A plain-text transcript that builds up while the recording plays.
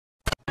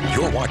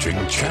You're watching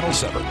Channel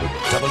 7,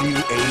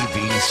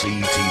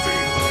 WABC-TV,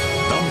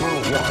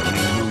 #1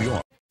 in New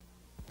York.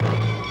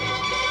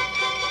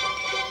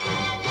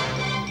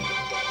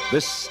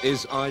 This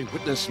is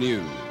Eyewitness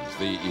News,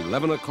 the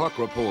 11 o'clock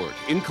report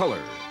in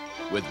color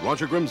with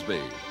Roger Grimsby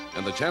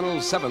and the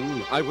Channel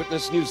 7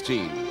 Eyewitness News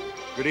team.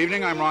 Good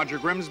evening, I'm Roger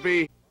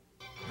Grimsby.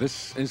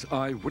 This is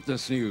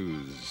Eyewitness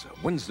News,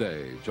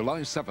 Wednesday,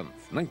 July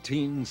 7th,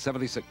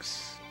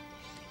 1976.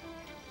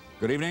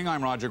 Good evening,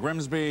 I'm Roger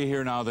Grimsby.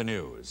 Here now the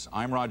news.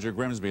 I'm Roger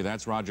Grimsby,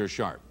 that's Roger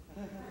Sharp.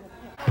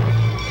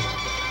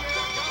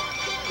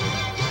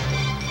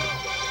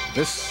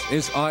 This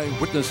is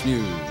Eyewitness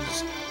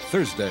News,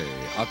 Thursday,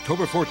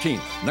 October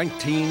 14th,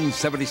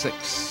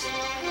 1976.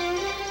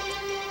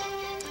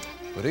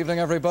 Good evening,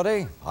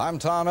 everybody. I'm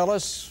Tom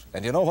Ellis,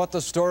 and you know what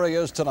the story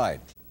is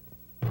tonight.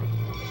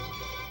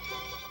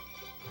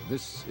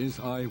 This is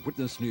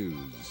Eyewitness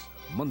News,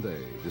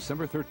 Monday,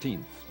 December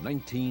 13th,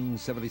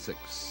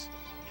 1976.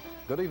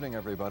 Good evening,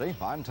 everybody.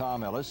 I'm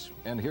Tom Ellis,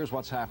 and here's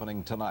what's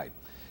happening tonight.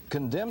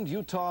 Condemned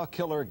Utah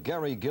killer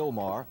Gary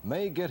Gilmore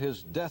may get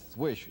his death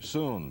wish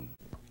soon.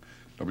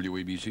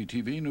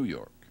 WABC-TV, New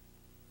York.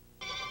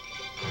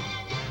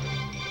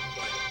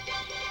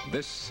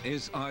 This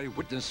is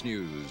Eyewitness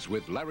News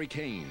with Larry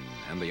Kane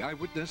and the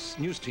Eyewitness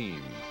News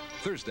team.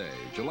 Thursday,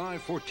 July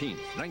 14th,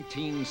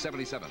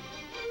 1977.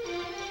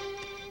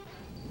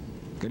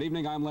 Good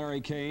evening, I'm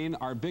Larry Kane.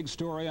 Our big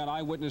story on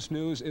Eyewitness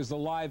News is the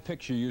live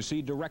picture you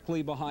see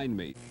directly behind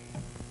me.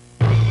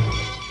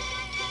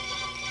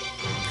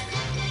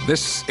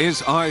 This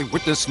is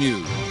Eyewitness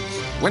News,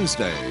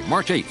 Wednesday,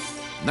 March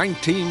 8th,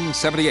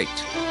 1978.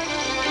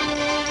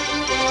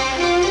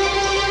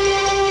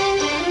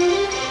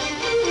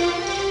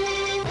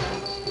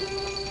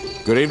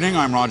 Good evening,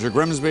 I'm Roger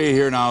Grimsby.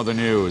 Here now the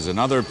news.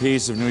 Another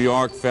piece of New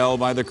York fell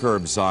by the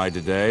curbside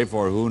today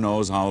for who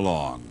knows how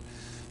long.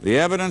 The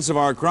evidence of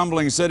our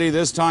crumbling city,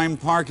 this time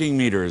parking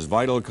meters,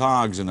 vital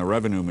cogs in the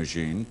revenue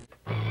machine.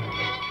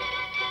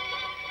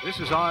 This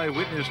is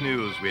Eyewitness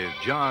News with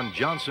John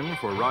Johnson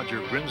for Roger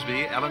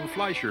Grimsby, Ellen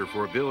Fleischer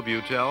for Bill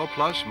Butel,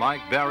 plus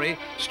Mike Barry,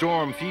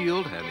 Storm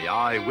Field, and the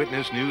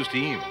Eyewitness News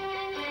team.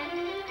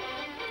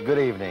 Good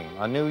evening.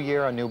 A new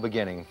year, a new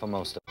beginning for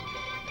most of us.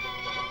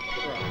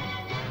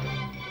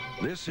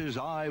 This is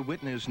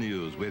Eyewitness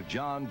News with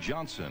John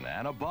Johnson,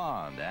 Anna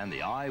Bond, and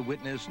the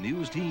Eyewitness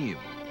News team.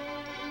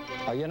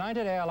 A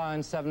United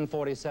Airlines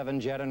 747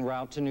 jet en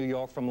route to New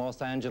York from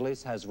Los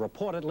Angeles has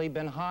reportedly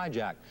been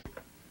hijacked.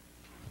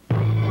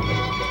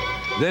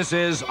 This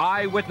is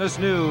Eyewitness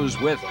News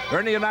with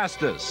Ernie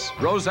Anastas,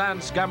 Roseanne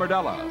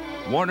Scamardella,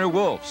 Warner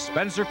Wolf,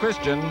 Spencer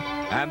Christian,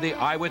 and the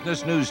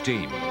Eyewitness News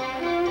team.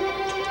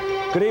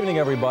 Good evening,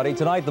 everybody.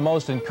 Tonight, the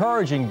most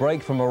encouraging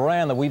break from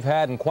Iran that we've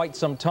had in quite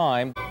some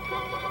time.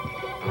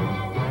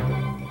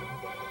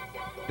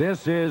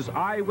 This is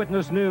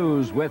Eyewitness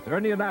News with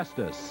Ernie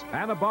Anastas,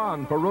 Anna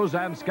Bond for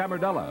Roseanne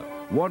Scamardella,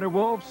 Warner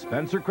Wolf,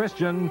 Spencer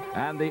Christian,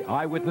 and the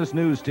Eyewitness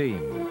News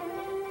team.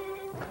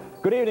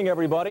 Good evening,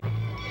 everybody.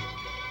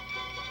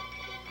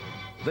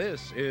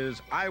 This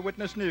is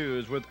Eyewitness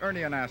News with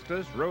Ernie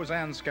Anastas,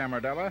 Roseanne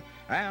Scamardella,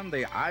 and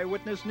the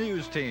Eyewitness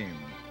News team.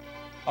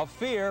 A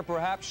fear,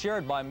 perhaps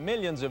shared by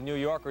millions of New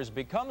Yorkers,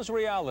 becomes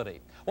reality.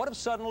 What if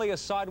suddenly a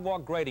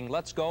sidewalk grating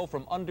lets go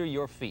from under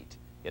your feet?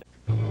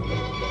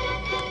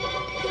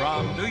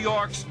 From New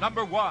York's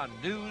 #1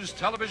 news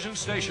television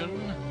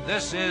station,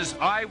 this is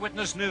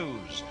Eyewitness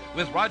News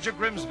with Roger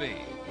Grimsby,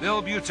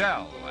 Bill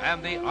Butel,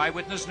 and the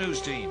Eyewitness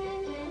News team.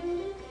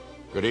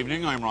 Good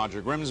evening, I'm Roger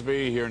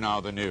Grimsby. Here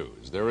now the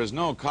news. There is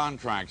no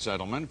contract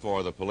settlement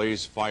for the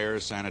police, fire,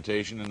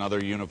 sanitation, and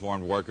other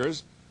uniformed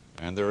workers,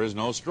 and there is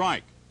no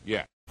strike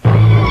yet.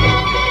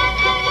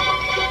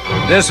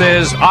 This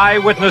is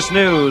Eyewitness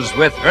News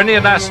with Ernie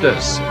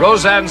Anastas,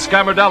 Roseanne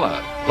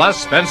Scamardella, plus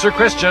Spencer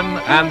Christian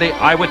and the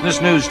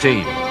Eyewitness News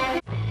team.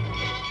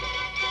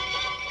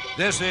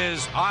 This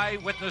is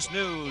Eyewitness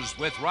News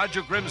with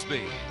Roger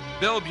Grimsby,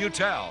 Bill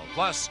Butel,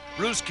 plus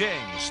Bruce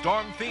King,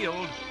 Storm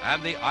Field,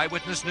 and the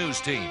Eyewitness News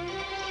team.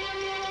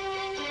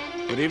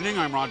 Good evening,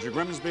 I'm Roger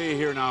Grimsby.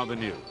 Here now the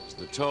news.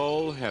 The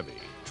toll heavy.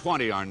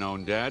 20 are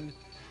known dead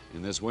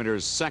in this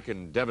winter's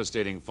second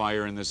devastating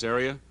fire in this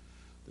area.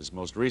 This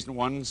most recent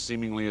one,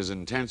 seemingly as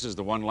intense as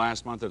the one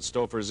last month at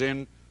Stouffer's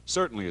Inn,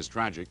 certainly is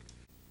tragic.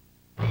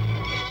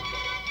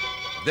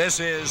 This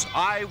is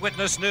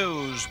Eyewitness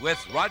News with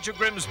Roger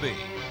Grimsby,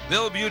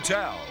 Bill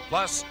Butel,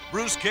 plus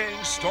Bruce King,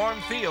 Storm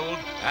Field,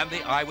 and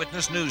the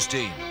Eyewitness News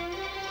team.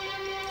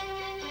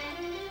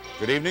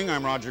 Good evening,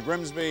 I'm Roger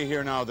Grimsby.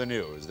 Here now the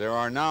news. There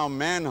are now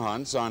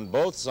manhunts on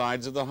both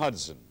sides of the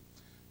Hudson.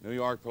 New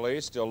York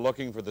police still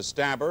looking for the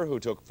stabber who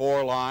took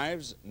 4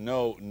 lives.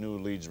 No new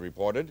leads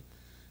reported.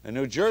 And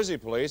New Jersey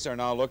police are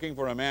now looking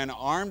for a man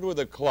armed with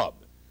a club.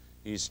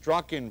 He's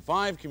struck in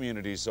 5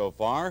 communities so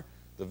far.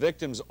 The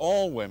victims,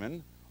 all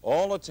women,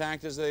 all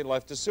attacked as they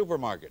left a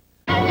supermarket.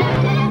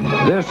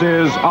 This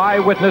is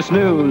Eyewitness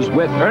News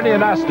with Ernie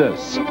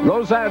Anastas,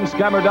 Roseanne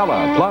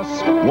Scamardella,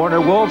 plus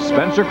Warner Wolf,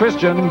 Spencer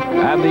Christian,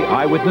 and the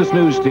Eyewitness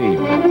News team.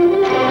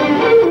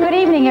 Good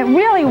evening. It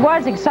really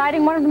was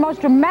exciting. One of the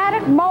most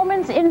dramatic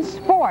moments in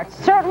sports,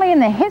 certainly in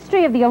the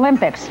history of the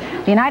Olympics.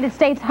 The United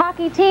States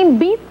hockey team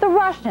beat the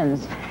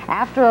Russians.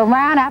 After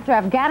Iran, after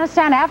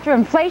Afghanistan, after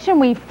inflation,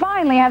 we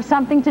finally have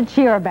something to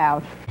cheer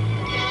about.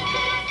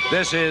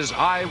 This is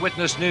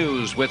Eyewitness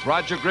News with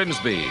Roger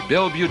Grimsby,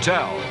 Bill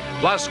Butel,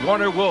 plus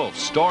Warner Wolf,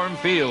 Storm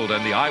Field,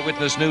 and the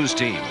Eyewitness News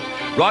team.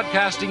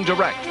 Broadcasting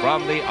direct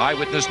from the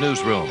Eyewitness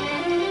Newsroom.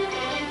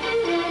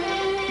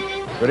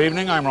 Good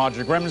evening, I'm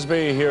Roger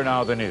Grimsby. Here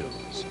now the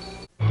news.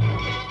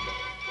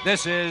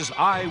 This is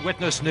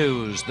Eyewitness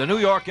News, the New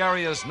York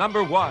area's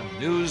 #1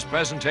 news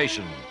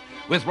presentation.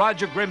 With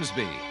Roger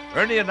Grimsby,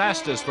 Ernie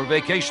Anastas for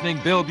vacationing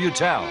Bill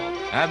Butel,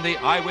 and the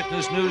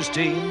Eyewitness News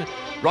team,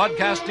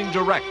 broadcasting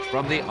direct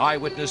from the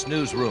Eyewitness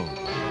Newsroom.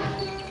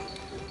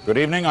 Good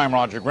evening, I'm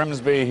Roger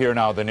Grimsby. Here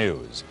now the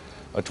news.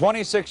 A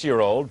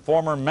 26-year-old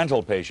former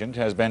mental patient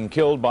has been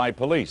killed by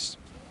police.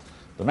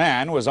 The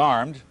man was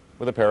armed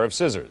with a pair of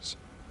scissors,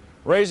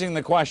 raising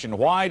the question,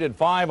 why did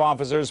 5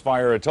 officers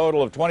fire a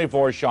total of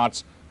 24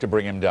 shots to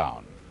bring him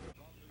down?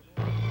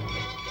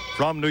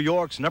 From New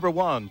York's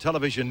 #1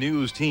 television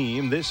news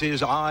team, this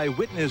is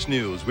Eyewitness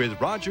News with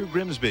Roger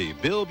Grimsby,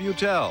 Bill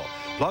Butel,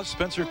 plus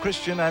Spencer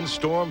Christian and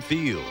Storm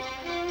Field.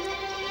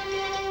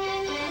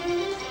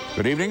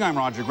 Good evening, I'm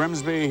Roger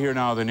Grimsby. Here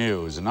now the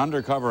news. An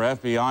undercover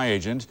FBI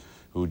agent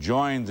who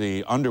joined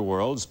the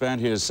underworld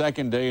spent his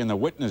second day in the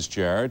witness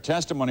chair.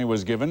 Testimony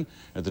was given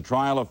at the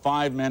trial of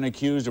 5 men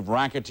accused of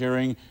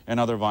racketeering and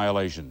other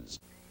violations.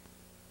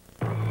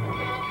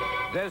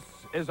 This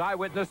is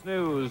Eyewitness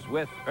News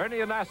with Ernie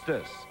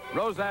Anastas,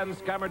 Roseanne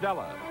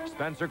Scamardella,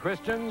 Spencer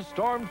Christian,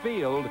 Storm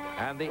Field,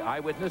 and the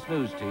Eyewitness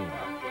News team.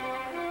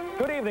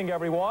 Good evening,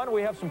 everyone.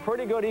 We have some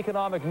pretty good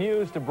economic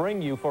news to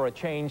bring you for a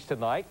change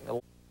tonight.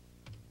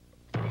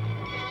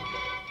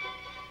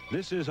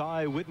 This is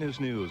Eyewitness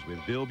News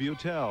with Bill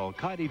Butel,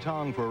 Kaidi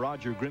Tong for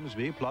Roger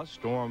Grimsby, plus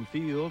Storm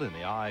Field and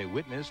the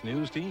Eyewitness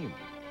News team.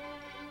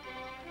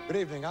 Good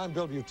evening, I'm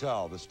Bill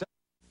Butel.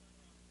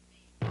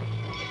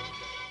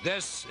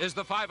 This is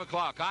the 5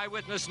 o'clock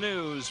Eyewitness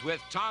News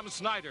with Tom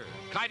Snyder,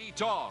 Kaidi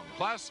Tong,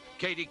 plus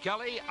Katie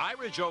Kelly,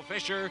 Ira Joe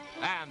Fisher,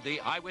 and the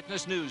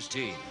Eyewitness News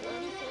team.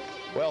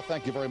 Well,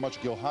 thank you very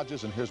much, Gil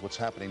Hodges, and here's what's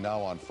happening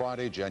now on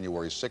Friday,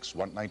 January 6,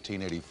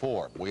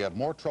 1984. We have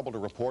more trouble to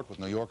report with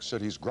New York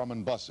City's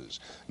Grumman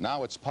buses.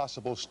 Now it's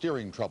possible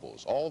steering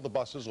troubles. All the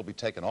buses will be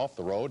taken off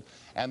the road,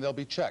 and they'll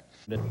be checked.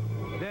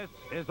 This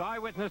is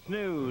Eyewitness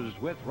News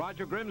with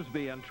Roger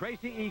Grimsby and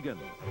Tracy Egan,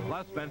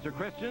 plus Spencer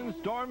Christian,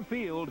 Storm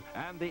Field,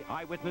 and the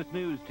Eyewitness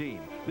News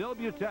team. Bill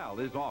Butel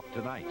is off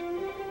tonight.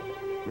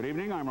 Good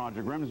evening, I'm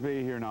Roger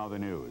Grimsby. Here now the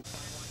news.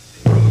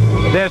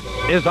 This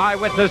is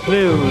Eyewitness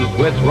News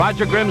with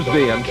Roger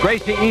Grimsby and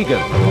Tracy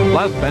Egan,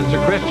 plus Spencer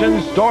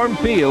Christian, Storm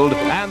Field,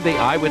 and the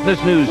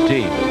Eyewitness News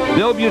team.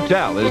 Bill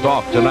Butel is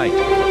off tonight.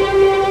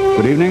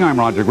 Good evening, I'm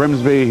Roger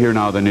Grimsby. Here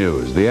now the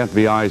news. The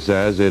FBI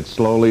says it's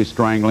slowly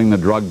strangling the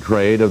drug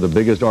trade of the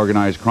biggest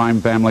organized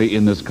crime family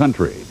in this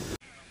country.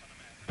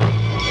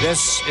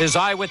 This is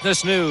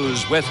Eyewitness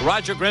News with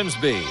Roger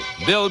Grimsby,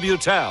 Bill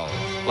Butel,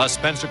 plus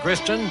Spencer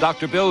Christian,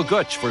 Dr. Bill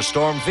Gutch for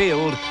Storm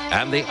Field,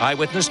 and the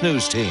Eyewitness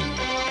News team.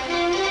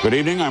 Good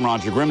evening, I'm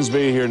Roger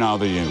Grimsby. Here now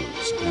the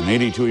news. An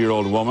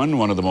 82-year-old woman,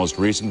 one of the most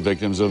recent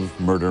victims of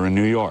murder in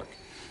New York.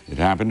 It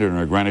happened in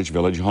her Greenwich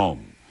Village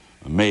home.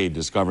 A maid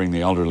discovering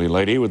the elderly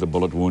lady with a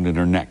bullet wound in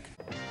her neck.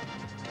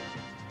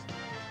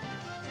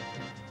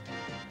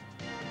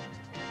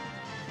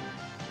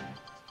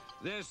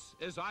 This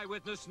is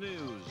Eyewitness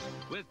News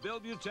with Bill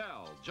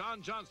Butel,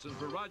 John Johnson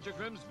for Roger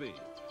Grimsby,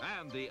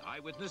 and the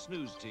Eyewitness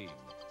News team.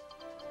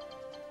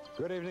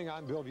 Good evening,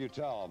 I'm Bill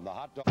Butel. The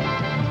hot dog.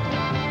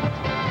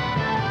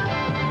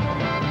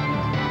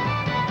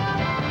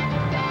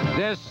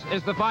 This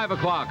is the 5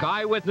 o'clock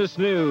Eyewitness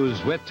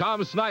News with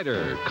Tom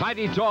Snyder,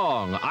 Kaidi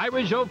Tong,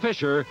 Ira Joe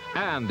Fisher,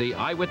 and the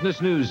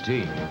Eyewitness News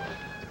team.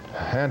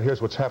 And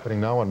here's what's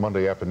happening now on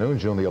Monday afternoon,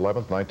 June the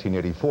 11th,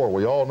 1984.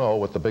 We all know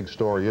what the big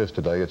story is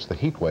today. It's the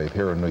heat wave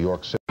here in New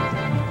York City.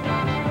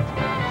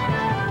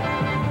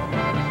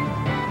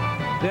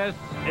 This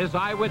is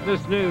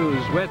Eyewitness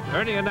News with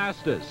Ernie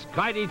Anastas,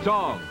 Kaidi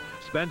Tong,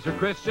 Spencer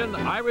Christian,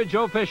 Ira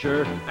Joe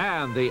Fisher,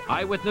 and the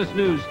Eyewitness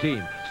News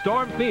team.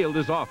 Storm Field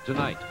is off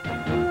tonight.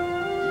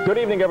 Good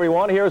evening,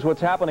 everyone. Here's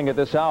what's happening at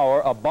this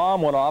hour. A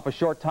bomb went off a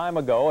short time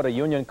ago at a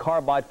Union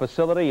Carbide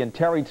facility in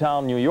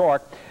Terrytown, New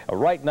York.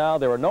 Right now,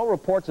 there are no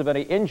reports of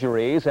any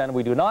injuries, and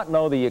we do not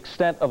know the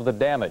extent of the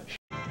damage.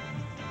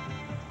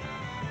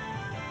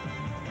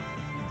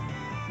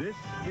 This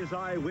is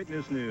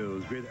Eyewitness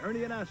News with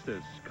Ernie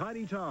Anastas,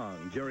 Kaidi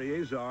Tong, Jerry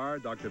Azar,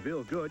 Dr.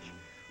 Bill Gutch,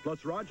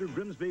 plus Roger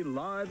Grimsby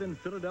live in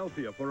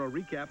Philadelphia for a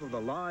recap of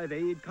the Live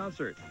Aid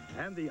concert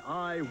and the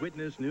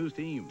Eyewitness News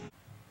team.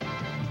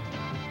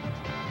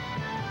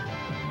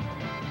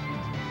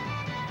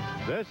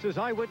 This is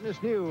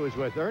Eyewitness News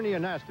with Ernie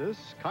Anastas,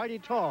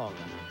 Kaidi Tong,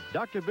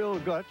 Dr. Bill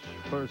Gutch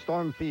for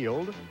Storm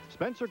Field,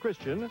 Spencer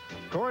Christian,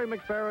 Corey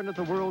McFerrin at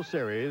the World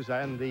Series,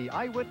 and the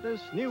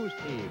Eyewitness News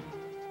team.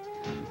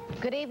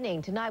 Good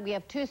evening. Tonight we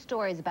have two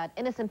stories about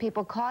innocent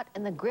people caught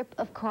in the grip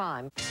of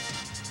crime.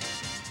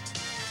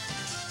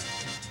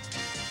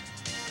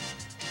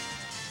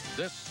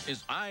 This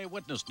is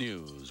Eyewitness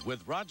News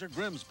with Roger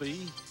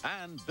Grimsby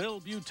and Bill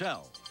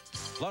Butel,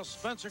 plus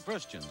Spencer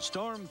Christian,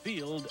 Storm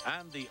Field,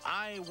 and the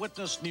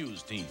Eyewitness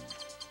News team.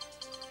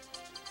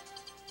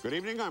 Good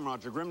evening, I'm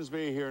Roger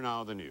Grimsby. Here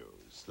now the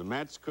news. The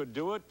Mets could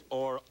do it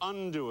or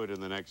undo it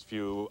in the next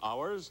few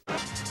hours.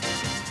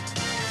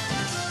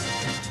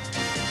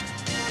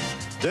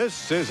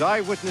 This is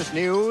Eyewitness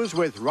News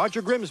with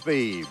Roger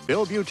Grimsby,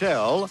 Bill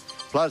Butel,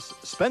 plus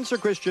Spencer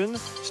Christian,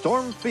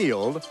 Storm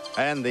Field,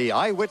 and the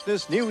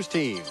Eyewitness News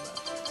team.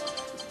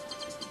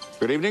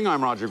 Good evening,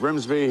 I'm Roger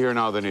Grimsby. Here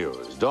now the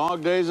news.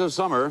 Dog days of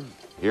summer,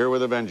 here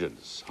with a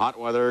vengeance. Hot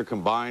weather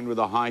combined with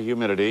the high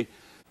humidity.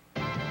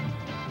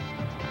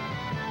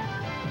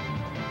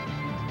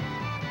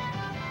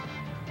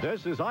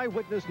 This is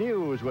Eyewitness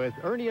News with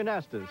Ernie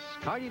Anastas,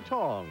 Kaidi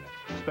Tong,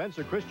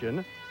 Spencer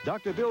Christian,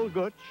 Dr. Bill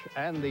Gutch,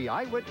 and the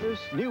Eyewitness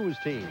News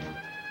team.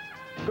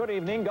 Good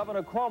evening.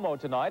 Governor Cuomo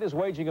tonight is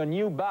waging a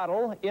new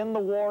battle in the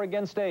war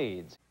against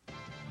AIDS.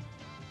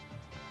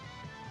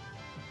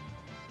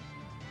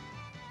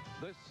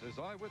 This is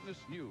Eyewitness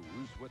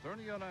News with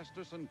Ernie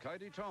Anastas and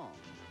Kaidi Tong,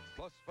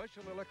 plus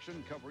special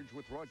election coverage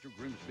with Roger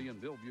Grimsby and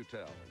Bill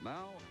Butel.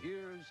 Now,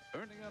 here's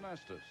Ernie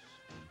Anastas.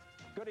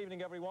 Good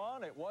evening,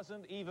 everyone. It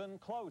wasn't even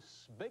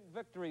close. Big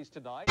victories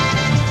tonight.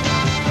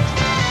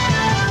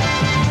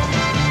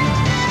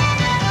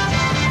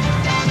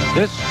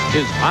 This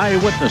is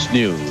Eyewitness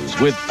News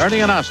with Ernie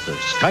Anastas,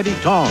 Kaidi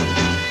Tong,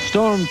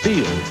 Storm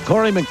Field,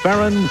 Corey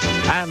McFerrin,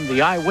 and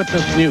the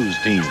Eyewitness News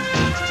team.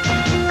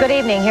 Good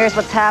evening. Here's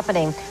what's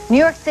happening. New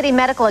York City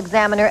medical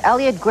examiner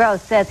Elliot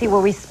Gross says he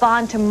will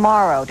respond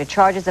tomorrow to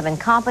charges of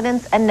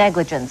incompetence and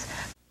negligence.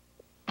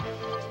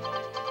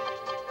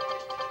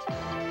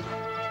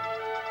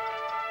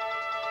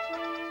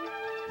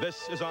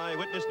 This is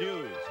Eyewitness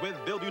News with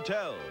Bill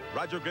Butel,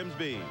 Roger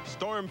Grimsby,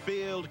 Storm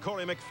Field,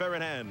 Corey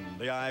McFerrin, and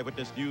the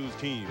Eyewitness News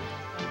team.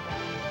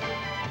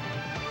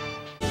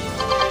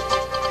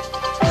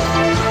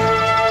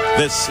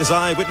 This is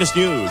Eyewitness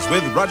News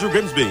with Roger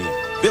Grimsby,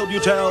 Bill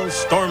Butel,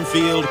 Storm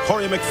Field,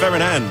 Corey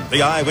McFerrin, and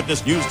the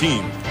Eyewitness News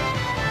team.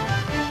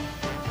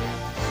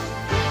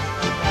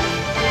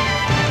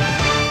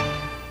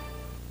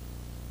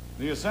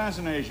 The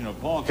assassination of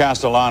Paul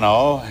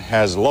Castellano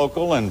has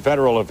local and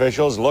federal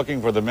officials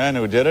looking for the men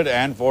who did it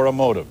and for a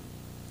motive.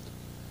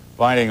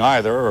 Finding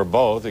either or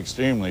both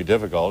extremely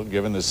difficult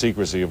given the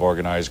secrecy of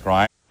organized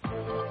crime.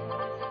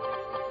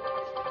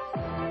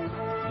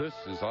 This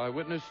is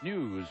Eyewitness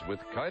News with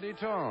Kaidi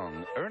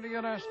Tong, Ernie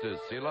Anastas,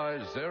 Eli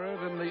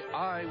Zared, and the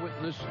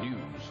Eyewitness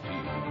News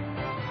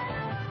team.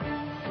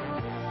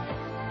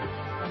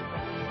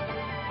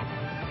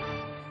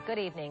 Good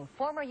evening.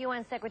 Former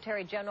UN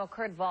Secretary General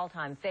Kurt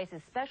Waldheim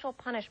faces special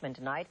punishment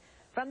tonight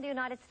from the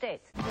United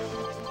States.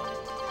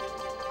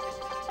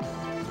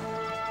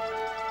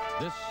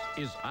 This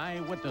is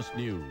Eyewitness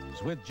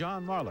News with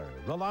John Marler,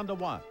 Rolanda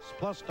Watts,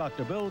 plus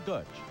Dr. Bill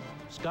Gutch,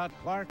 Scott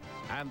Clark,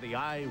 and the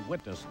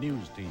Eyewitness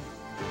News team.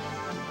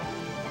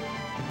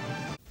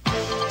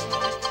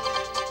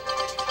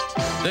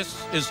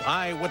 This is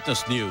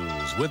Eyewitness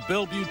News with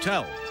Bill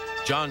Butel,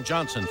 John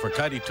Johnson for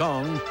Kaidi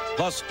Tong,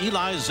 plus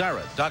Eli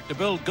Zaret, Dr.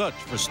 Bill Gutch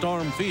for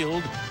Storm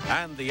Field,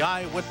 and the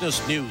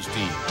Eyewitness News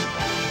team.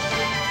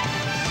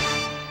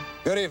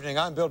 Good evening,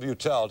 I'm Bill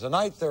Butel.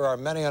 Tonight there are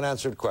many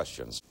unanswered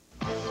questions.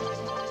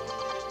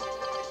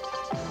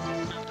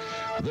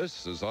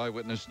 This is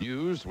Eyewitness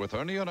News with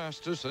Ernie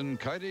Anastas and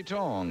Kaidi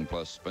Tong,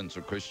 plus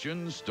Spencer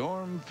Christian,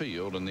 Storm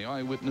Field, and the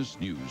Eyewitness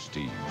News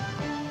team.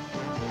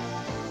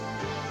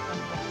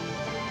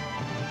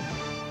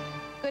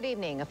 Good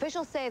evening.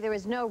 Officials say there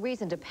is no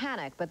reason to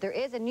panic, but there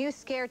is a new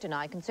scare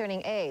tonight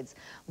concerning AIDS.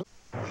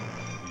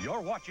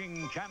 You're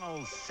watching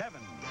Channel 7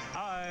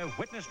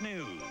 Eyewitness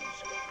News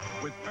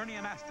with Ernie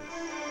Anastas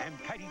and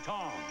Kaidi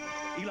Tong.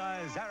 Eli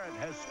Zaret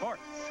has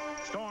sports,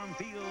 Storm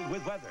Field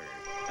with weather,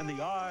 and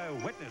the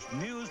Eyewitness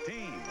News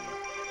team.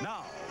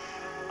 Now,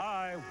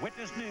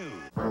 Eyewitness News.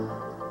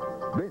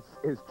 This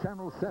is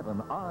Channel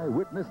 7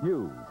 Eyewitness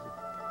News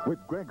with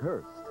Greg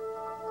Hurst,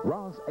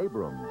 Ross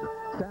Abrams,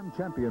 Sam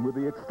Champion with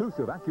the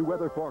exclusive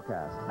AccuWeather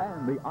forecast,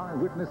 and the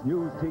Eyewitness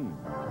News team.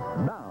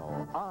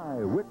 Now,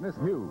 Eyewitness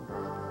News.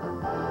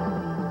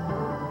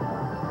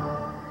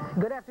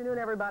 Good afternoon,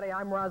 everybody.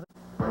 I'm Ross.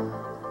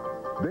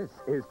 This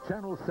is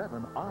Channel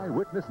 7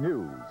 Eyewitness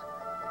News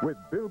with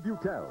Bill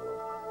Butel,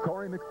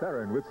 Corey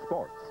McFerrin with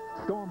sports,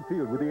 Storm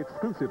Field with the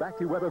exclusive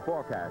AccuWeather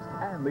forecast,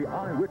 and the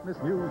Eyewitness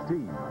News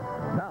team.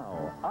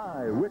 Now,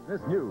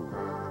 Eyewitness News.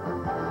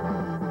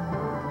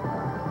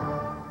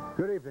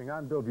 Good evening,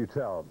 I'm Bill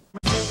Butel.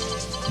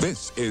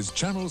 This is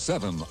Channel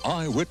 7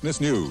 Eyewitness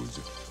News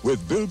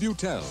with Bill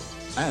Butel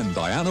and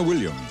Diana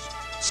Williams.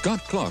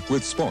 Scott Clark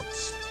with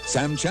sports,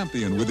 Sam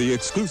Champion with the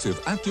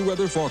exclusive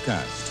AccuWeather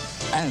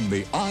forecast, and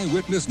the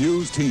Eyewitness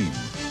News team.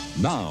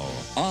 Now,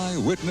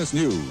 Eyewitness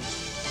News.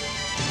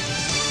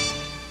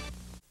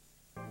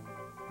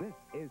 This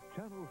is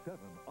Channel 7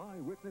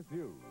 Eyewitness News.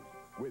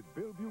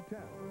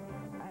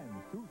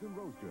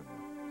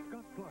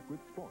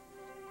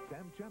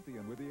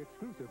 Champion with the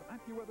exclusive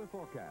AccuWeather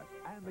forecast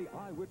and the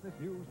Eyewitness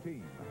News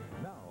team.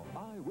 Now,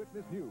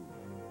 Eyewitness News.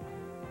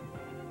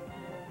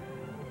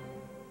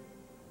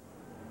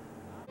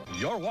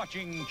 You're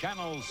watching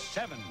Channel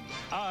 7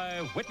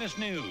 Eyewitness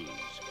News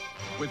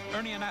with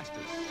Ernie Anastas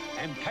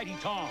and Katie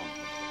Tong.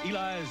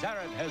 Eli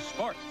Zaret has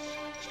sports,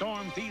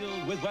 Storm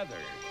Field with weather,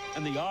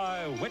 and the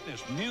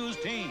Eyewitness News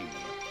team.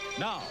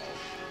 Now,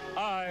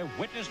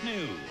 Eyewitness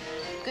News.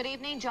 Good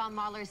evening. John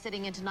Mahler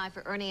sitting in tonight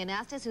for Ernie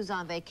Anastas, who's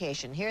on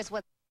vacation. Here's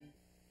what...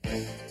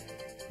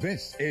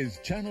 This is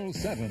Channel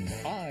 7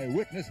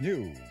 Eyewitness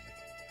News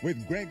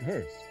with Greg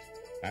Hurst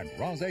and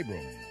Roz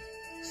Abrams,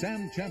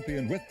 Sam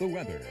Champion with the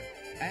weather,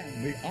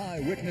 and the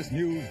Eyewitness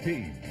News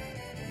team.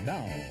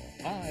 Now,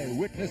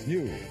 Eyewitness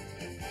News.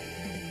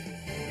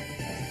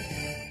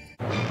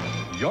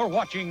 You're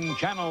watching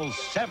Channel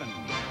 7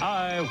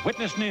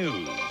 Eyewitness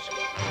News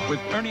with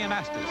Ernie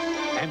Anastas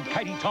and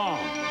Katie Tong.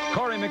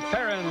 Corey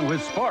McFerrin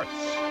with sports,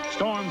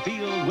 Storm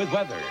Field with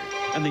weather,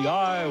 and the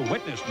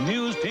Eyewitness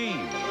News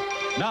team.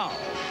 Now,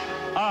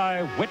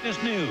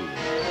 Eyewitness News.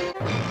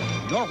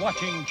 You're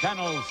watching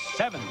Channel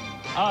 7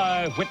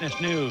 Eyewitness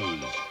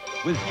News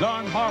with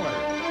John Mahler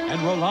and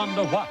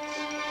Rolanda Watts.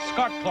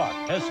 Scott Clark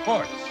has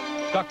sports,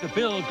 Dr.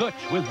 Bill Gutch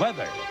with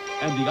weather,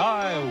 and the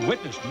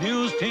Eyewitness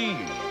News team.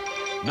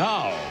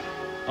 Now,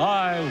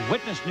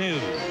 Eyewitness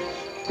News.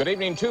 Good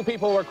evening. 2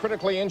 people were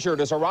critically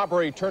injured as a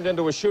robbery turned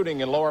into a shooting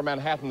in Lower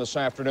Manhattan this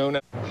afternoon.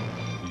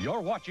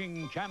 You're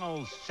watching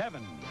Channel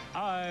 7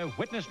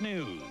 Eyewitness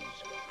News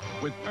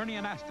with Ernie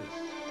Anastas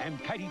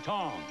and Katie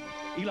Tong.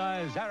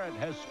 Eli Zaret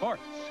has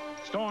sports,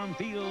 Storm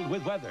Field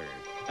with weather,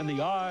 and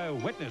the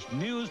Eyewitness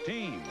News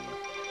team.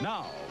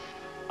 Now,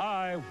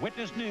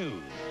 Eyewitness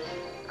News.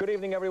 Good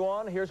evening,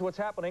 everyone. Here's what's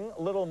happening.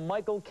 Little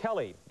Michael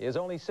Kelly is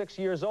only 6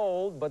 years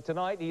old, but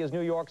tonight he is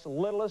New York's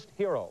littlest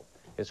hero.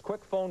 His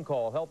quick phone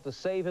call helped to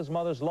save his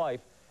mother's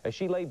life as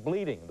she lay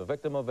bleeding, the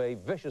victim of a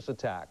vicious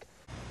attack.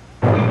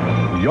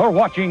 You're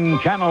watching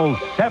Channel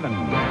 7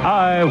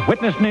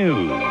 Eyewitness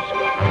News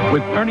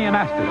with Ernie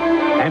Anastas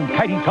and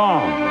Katie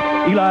Tong.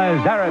 Eli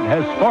Zaret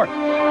has sports,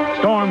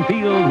 Storm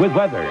Field with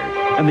weather,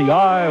 and the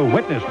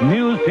Eyewitness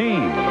News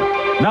team.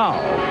 Now,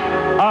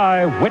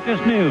 Eyewitness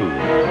News.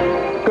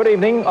 Good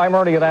evening. I'm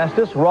Ernie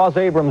Anastas. Roz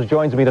Abrams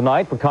joins me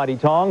tonight for Katie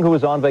Tong, who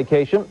is on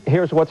vacation.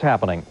 Here's what's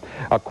happening.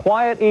 A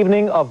quiet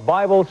evening of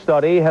Bible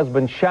study has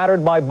been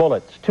shattered by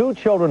bullets. 2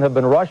 children have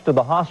been rushed to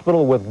the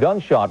hospital with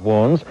gunshot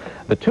wounds.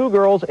 The 2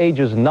 girls,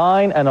 ages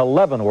 9 and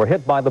 11, were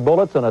hit by the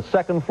bullets in a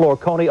second-floor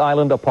Coney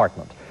Island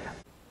apartment.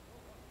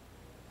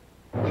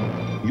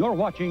 You're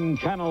watching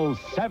Channel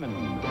 7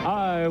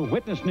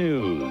 Eyewitness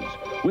News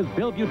with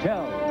Bill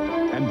Butel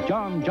and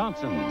John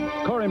Johnson.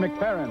 Corey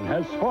McFerrin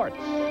has sports,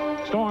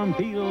 Storm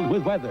Field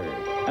with weather,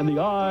 and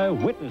the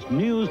Eyewitness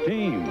News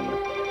team.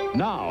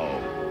 Now,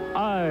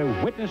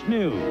 Eyewitness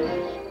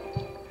News.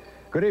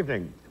 Good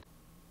evening.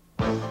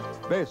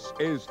 This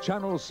is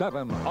Channel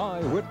 7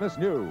 Eyewitness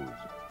News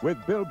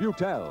with Bill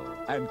Butel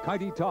and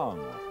Katie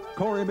Tong.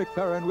 Corey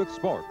McFerrin with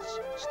sports,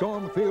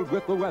 Storm Field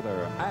with the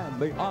weather,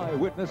 and the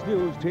Eyewitness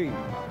News team.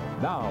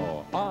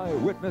 Now,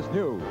 Eyewitness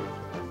News.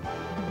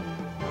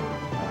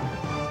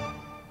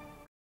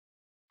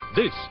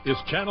 This is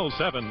Channel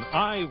 7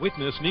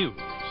 Eyewitness News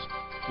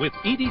with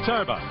Edie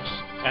Tarbox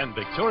and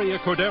Victoria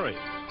Corderi.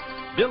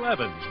 Bill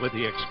Evans with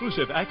the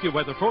exclusive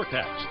AccuWeather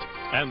forecast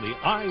and the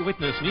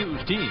Eyewitness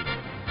News team.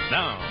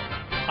 Now,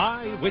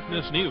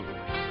 Eyewitness News.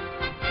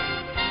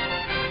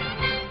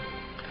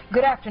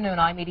 Good afternoon.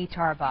 I'm Edie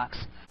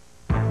Tarbox.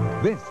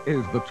 This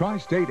is the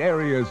Tri-State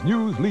Area's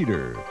news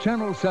leader,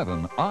 Channel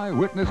 7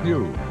 Eyewitness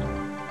News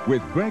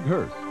with Greg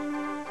Hurst,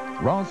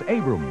 Roz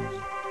Abrams,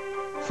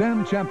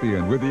 Sam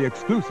Champion with the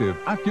exclusive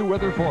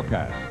AccuWeather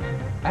forecast,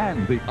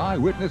 and the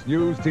Eyewitness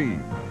News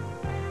team.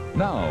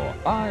 Now,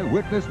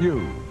 Eyewitness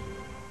News.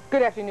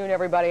 Good afternoon,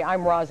 everybody.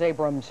 I'm Roz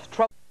Abrams.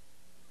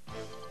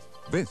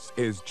 This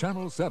is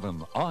Channel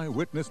 7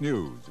 Eyewitness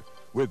News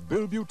with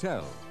Bill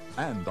Butel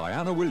and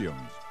Diana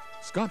Williams.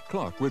 Scott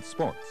Clark with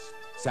sports,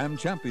 Sam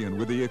Champion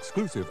with the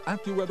exclusive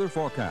AccuWeather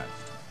forecast,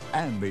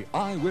 and the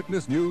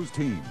Eyewitness News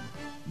team.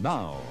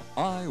 Now,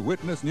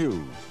 Eyewitness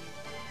News.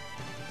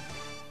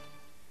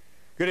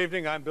 Good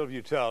evening, I'm Bill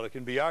Butel. It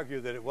can be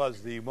argued that it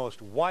was the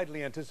most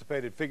widely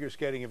anticipated figure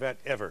skating event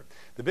ever.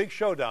 The big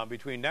showdown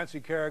between Nancy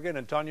Kerrigan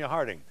and Tonya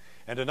Harding.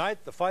 And tonight,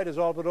 the fight is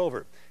all but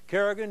over.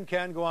 Kerrigan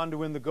can go on to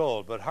win the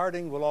gold, but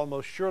Harding will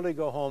almost surely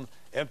go home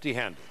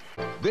empty-handed.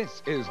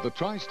 This is the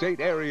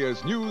Tri-State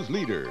Area's news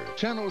leader,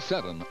 Channel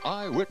 7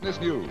 Eyewitness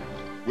News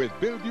with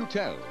Bill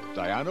Butel,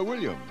 Diana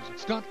Williams,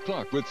 Scott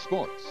Clark with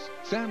sports,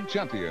 Sam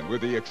Champion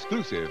with the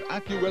exclusive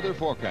AccuWeather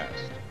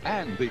forecast,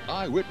 and the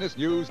Eyewitness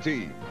News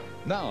team.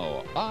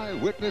 Now,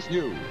 Eyewitness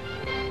News.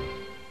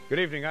 Good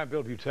evening, I'm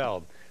Bill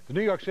Butel. The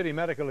New York City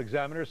Medical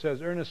Examiner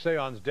says Ernest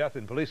Seon's death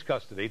in police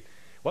custody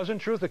was in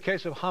truth a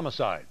case of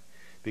homicide.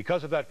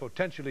 Because of that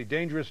potentially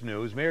dangerous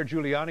news, Mayor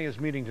Giuliani is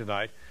meeting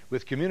tonight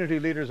with community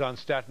leaders on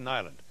Staten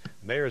Island.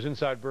 The mayor's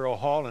inside Borough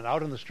Hall, and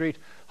out in the street,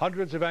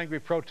 hundreds of angry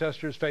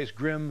protesters face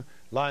grim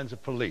lines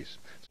of police.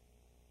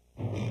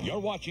 You're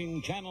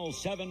watching Channel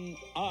 7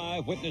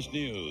 Eyewitness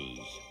News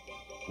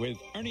with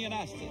Ernie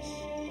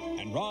Anastas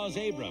and Roz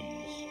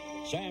Abrams,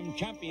 Sam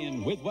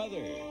Champion with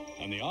weather,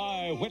 and the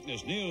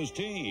Eyewitness News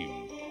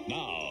team.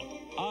 Now,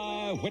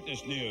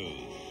 Eyewitness News.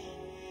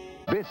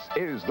 This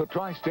is the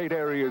Tri-State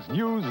Area's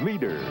news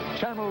leader,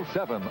 Channel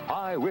 7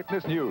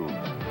 Eyewitness News,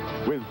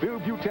 with Bill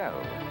Butel,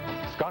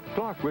 Scott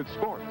Clark with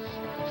sports,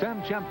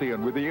 Sam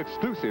Champion with the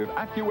exclusive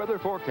AccuWeather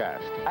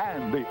forecast,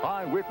 and the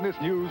Eyewitness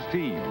News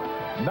team.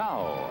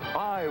 Now,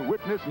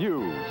 Eyewitness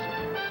News.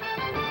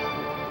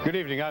 Good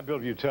evening, I'm Bill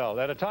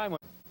Butel. At a time when...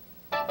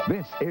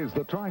 This is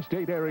the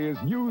Tri-State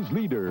Area's news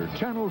leader,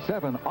 Channel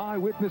 7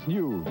 Eyewitness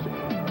News,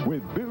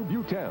 with Bill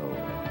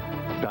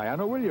Butel,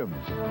 Diana Williams,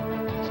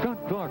 Scott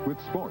Clark with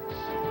sports,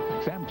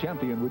 Sam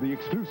Champion with the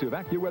exclusive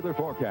AccuWeather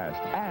forecast,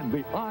 and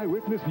the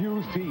Eyewitness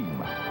News team.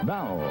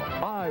 Now,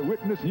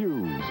 Eyewitness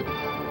News.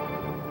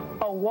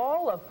 A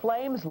wall of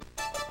flames.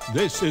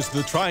 This is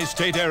the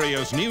Tri-State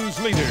Area's news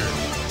leader,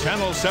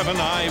 Channel 7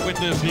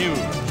 Eyewitness News,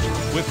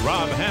 with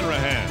Rob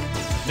Hanrahan,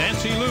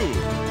 Nancy Liu,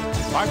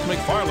 Art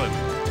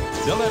McFarland,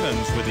 Bill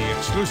Evans with the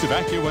exclusive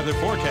AccuWeather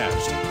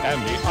forecast, and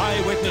the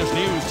Eyewitness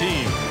News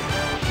team.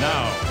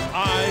 Now,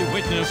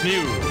 Eyewitness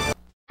News.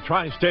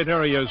 Tri-State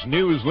Area's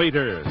news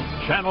leader,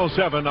 Channel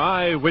 7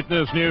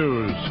 Eyewitness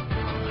News,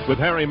 with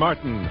Harry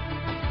Martin,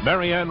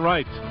 Marianne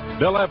Wright,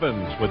 Bill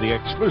Evans with the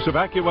exclusive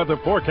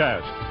AccuWeather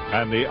forecast,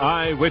 and the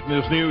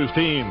Eyewitness News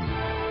team.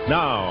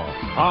 Now,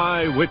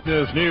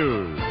 Eyewitness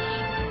News.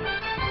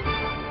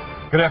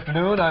 Good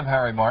afternoon, I'm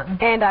Harry Martin.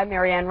 And I'm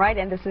Marianne Wright,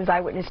 and this is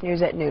Eyewitness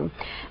News at noon.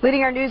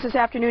 Leading our news this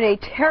afternoon, a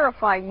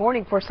terrifying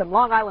morning for some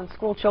Long Island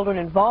school children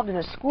involved in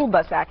a school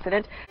bus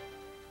accident.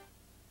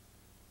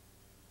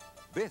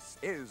 This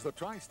is the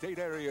Tri-State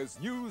Area's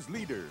news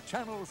leader,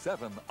 Channel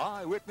 7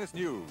 Eyewitness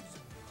News,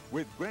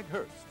 with Greg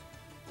Hurst,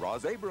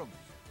 Roz Abrams,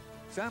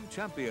 Sam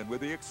Champion with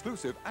the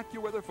exclusive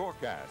AccuWeather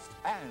forecast,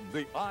 and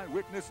the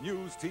Eyewitness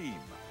News team.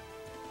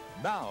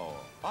 Now,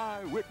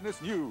 Eyewitness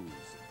News.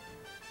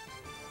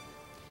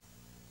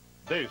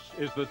 This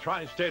is the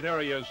Tri-State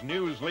Area's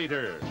news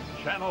leader,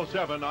 Channel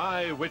 7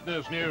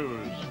 Eyewitness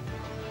News,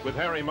 with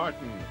Harry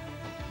Martin,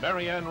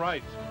 Marianne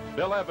Wright,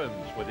 Bill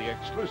Evans with the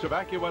exclusive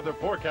AccuWeather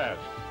forecast,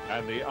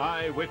 and the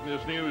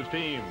Eyewitness News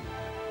team.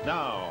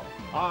 Now,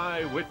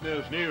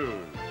 Eyewitness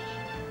News.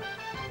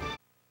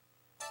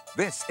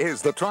 This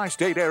is the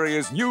Tri-State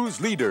Area's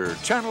news leader,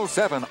 Channel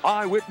 7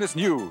 Eyewitness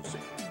News,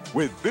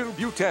 with Bill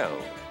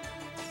Butel,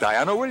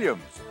 Diana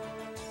Williams,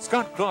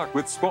 Scott Clark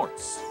with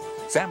sports,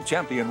 Sam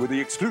Champion with the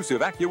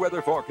exclusive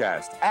AccuWeather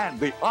forecast, and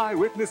the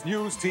Eyewitness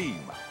News team.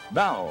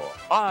 Now,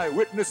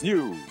 Eyewitness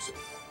News.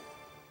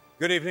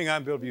 Good evening,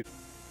 I'm Bill Butel.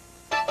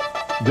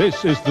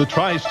 This is the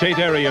Tri-State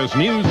Area's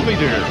news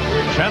leader,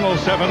 Channel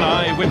 7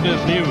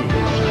 Eyewitness News,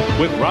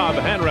 with Rob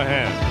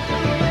Hanrahan,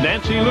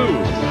 Nancy Liu,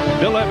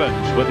 Bill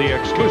Evans with the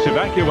exclusive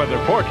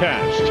AccuWeather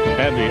forecast,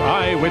 and the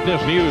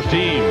Eyewitness News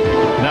team.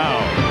 Now,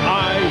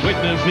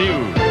 Eyewitness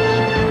News.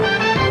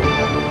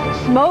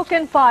 Smoke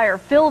and fire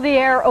fill the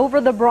air over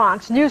the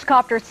Bronx.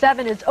 Newscopter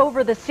 7 is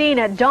over the scene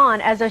at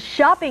dawn as a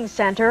shopping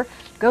center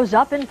goes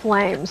up in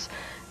flames.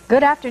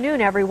 Good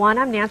afternoon, everyone.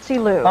 I'm Nancy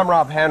Liu. I'm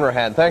Rob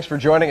Hanrahan. Thanks for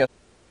joining us.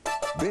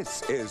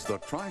 This is the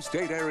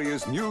Tri-State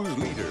Area's news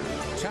leader,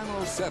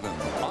 Channel 7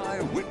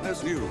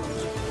 Eyewitness News,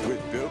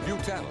 with Bill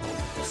Butel,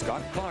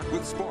 Scott Clark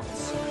with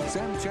sports,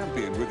 Sam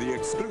Champion with the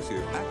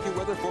exclusive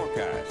AccuWeather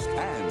forecast,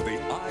 and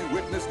the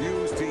Eyewitness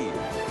News team.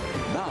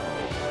 Now,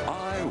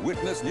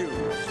 Eyewitness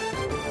News.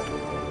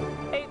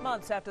 8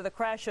 months after the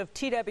crash of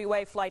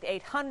TWA Flight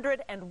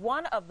 800, and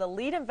one of the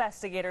lead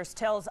investigators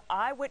tells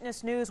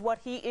Eyewitness News what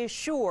he is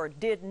sure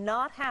did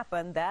not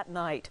happen that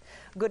night.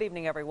 Good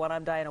evening, everyone.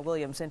 I'm Diana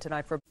Williams, in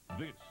tonight for...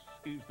 This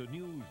is the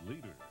news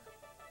leader,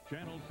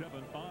 Channel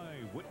 7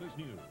 Eyewitness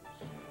News,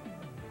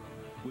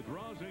 with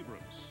Roz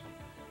Abrams,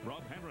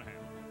 Rob Hanrahan,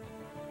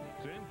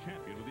 Sam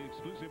Champion with the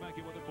exclusive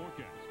AccuWeather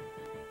forecast,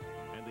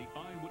 and the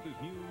Eyewitness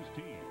News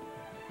team.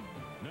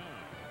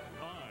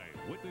 Now,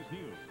 Eyewitness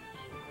News.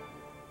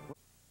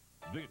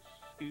 This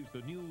is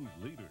the news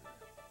leader,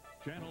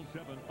 Channel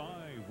 7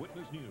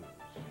 Eyewitness News,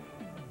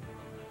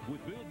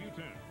 with Bill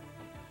Butel,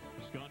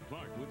 Scott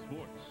Clark with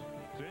sports,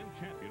 Sam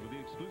Champion with the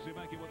exclusive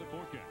AccuWeather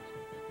forecast,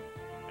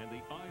 and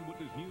the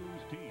Eyewitness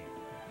News team.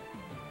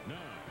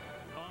 Now,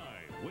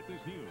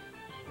 Eyewitness News.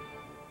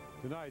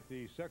 Tonight,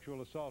 the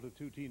sexual assault of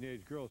 2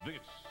 teenage girls.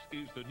 This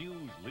is the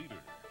news leader,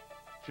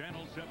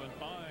 Channel 7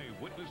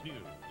 Eyewitness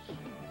News,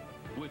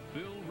 with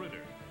Bill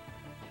Ritter,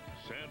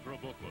 Sandra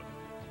Bookman,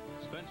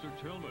 Spencer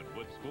Tillman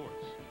with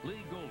sports,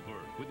 Lee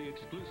Goldberg with the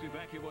exclusive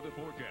AccuWeather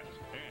forecast,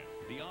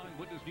 and the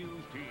Eyewitness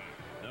News team.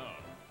 Now,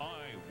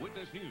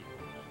 Eyewitness News.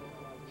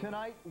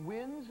 Tonight,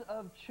 winds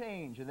of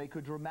change, and they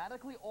could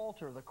dramatically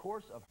alter the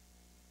course of...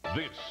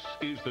 This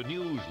is the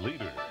news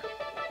leader,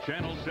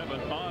 Channel 7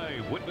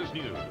 Eyewitness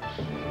News,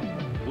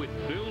 with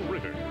Bill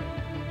Ritter,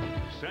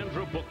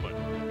 Sandra Bookman,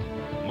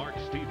 Mark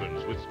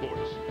Stevens with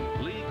sports,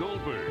 Lee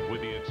Goldberg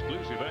with the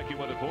exclusive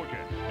AccuWeather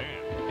forecast,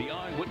 and the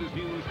Eyewitness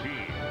News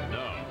team.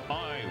 Now,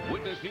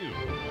 Eyewitness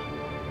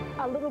News.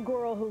 A little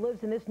girl who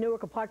lives in this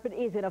Newark apartment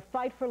is in a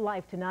fight for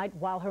life tonight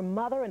while her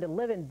mother and a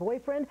live-in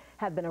boyfriend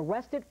have been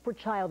arrested for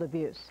child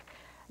abuse.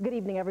 Good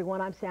evening, everyone.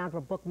 I'm Sandra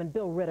Bookman.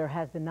 Bill Ritter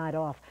has the night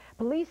off.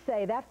 Police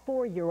say that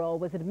 4-year-old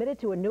was admitted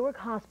to a Newark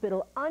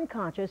hospital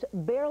unconscious,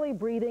 barely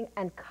breathing,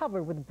 and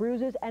covered with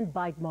bruises and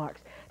bite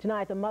marks.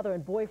 Tonight, the mother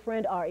and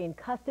boyfriend are in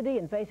custody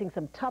and facing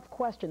some tough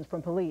questions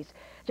from police.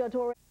 Joe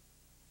Torre.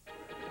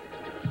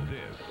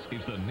 This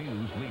is the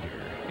news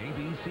leader,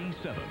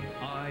 ABC-7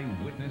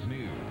 Eyewitness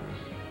News.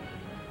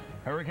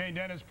 Hurricane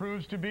Dennis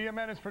proves to be a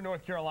menace for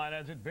North Carolina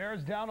as it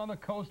bears down on the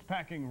coast,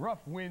 packing rough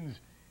winds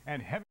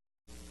and heavy...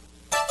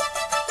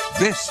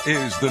 This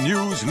is the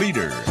news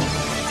leader,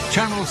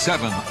 Channel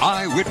 7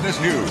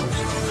 Eyewitness News,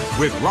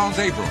 with Roz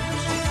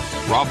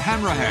Abrams, Rob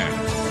Hanrahan,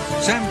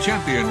 Sam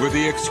Champion with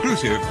the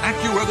exclusive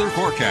AccuWeather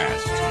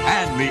forecast,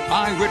 and the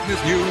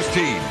Eyewitness News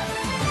team.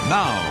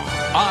 Now,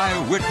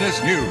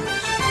 Eyewitness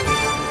News.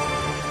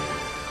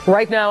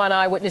 Right now on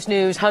Eyewitness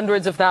News,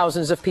 hundreds of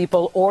thousands of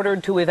people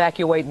ordered to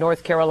evacuate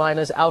North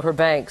Carolina's Outer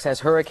Banks as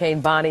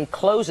Hurricane Bonnie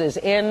closes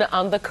in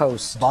on the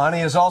coast.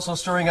 Bonnie is also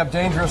stirring up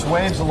dangerous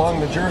waves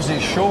along the Jersey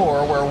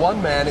shore, where one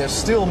man is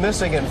still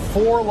missing and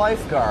 4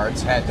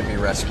 lifeguards had to be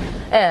rescued.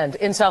 And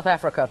in South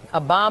Africa,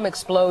 a bomb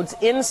explodes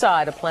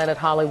inside a Planet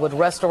Hollywood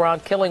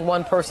restaurant, killing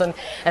 1 person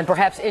and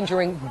perhaps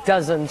injuring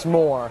dozens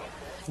more.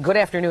 Good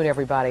afternoon,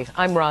 everybody.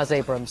 I'm Roz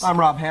Abrams. I'm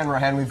Rob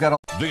Hanrahan. We've got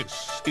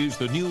This is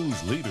the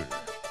news leader,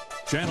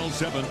 Channel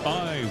 7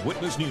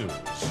 Eyewitness News.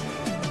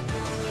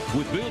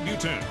 With Bill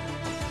Butel,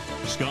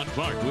 Scott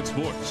Clark with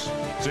sports,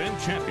 Sam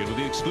Champion with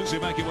the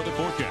exclusive AccuWeather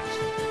forecast,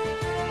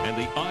 and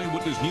the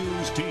Eyewitness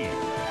News team.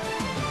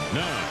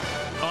 Now,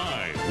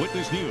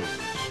 Eyewitness News.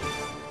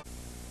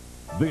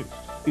 This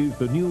is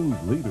the news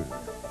leader,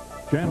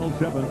 Channel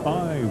 7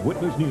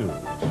 Eyewitness News.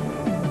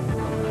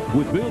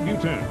 With Bill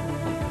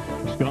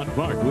Butel, Scott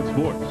Clark with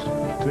sports,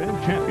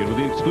 Sam Champion with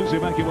the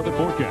exclusive AccuWeather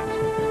forecast,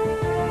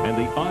 and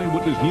the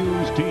Eyewitness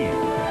News team.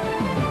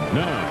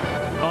 Now,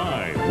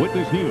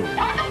 Eyewitness News.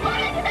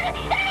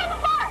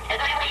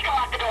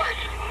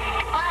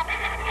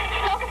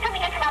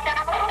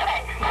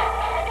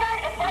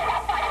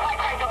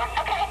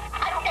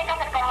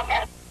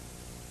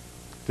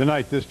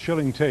 Tonight, this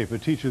chilling tape, a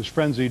teacher's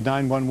frenzied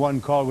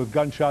 911 call with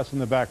gunshots in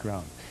the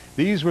background.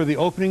 These were the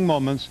opening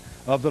moments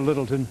of the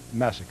Littleton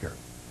massacre.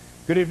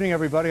 Good evening,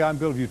 everybody. I'm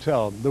Bill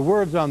Butel. The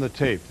words on the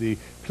tape, the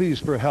pleas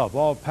for help,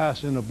 all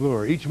pass in a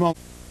blur. Each moment...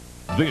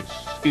 This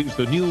is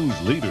the news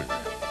leader,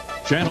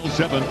 Channel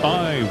 7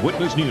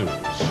 Eyewitness News.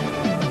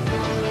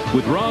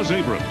 With Roz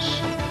Abrams,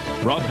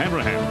 Rob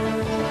Hanrahan,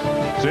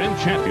 Sam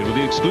Champion with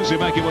the exclusive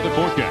AccuWeather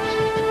forecast,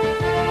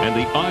 and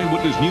the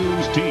Eyewitness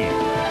News team.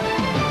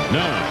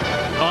 Now,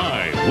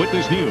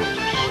 Eyewitness News.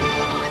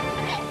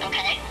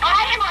 Okay,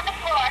 I am on the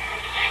floor.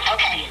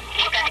 Okay,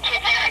 you've got the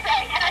kids there,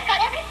 great. And I've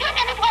got every student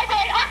in this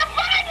library on the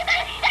floor. You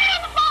better stay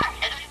on the floor.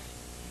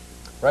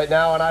 Right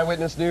now on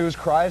Eyewitness News,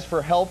 cries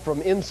for help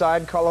from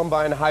inside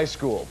Columbine High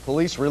School.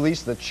 Police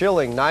released the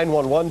chilling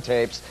 911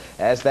 tapes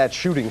as that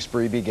shooting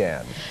spree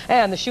began.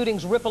 And the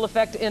shooting's ripple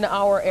effect in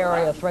our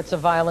area. Threats of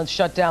violence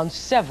shut down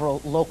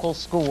several local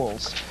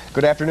schools.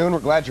 Good afternoon. We're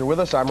glad you're with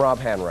us. I'm Rob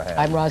Hanrahan.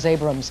 I'm Roz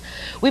Abrams.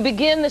 We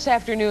begin this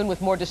afternoon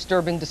with more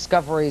disturbing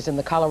discoveries in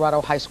the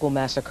Colorado high school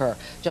massacre.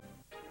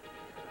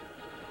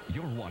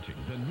 You're watching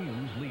the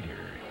news leader,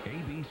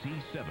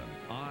 ABC-7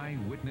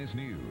 Eyewitness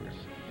News,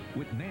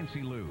 with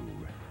Nancy Lou,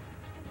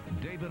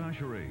 David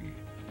Ushery,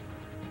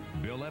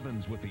 Bill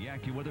Evans with the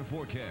AccuWeather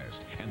forecast,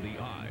 and the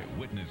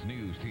Eyewitness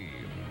News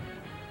team.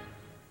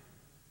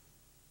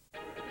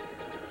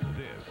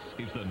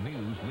 This is the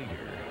news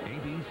leader,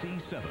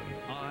 ABC-7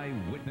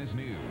 Eyewitness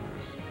News.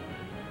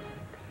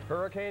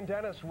 Hurricane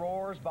Dennis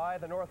roars by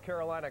the North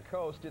Carolina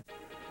coast.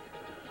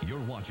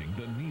 You're watching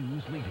the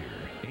news leader,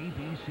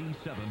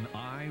 ABC-7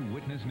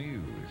 Eyewitness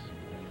News,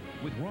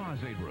 with Roz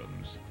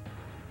Abrams,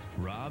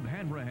 Rob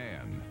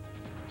Hanrahan,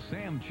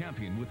 Sam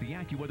Champion with the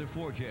AccuWeather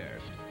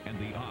forecast, and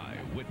the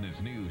Eyewitness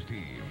News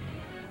team.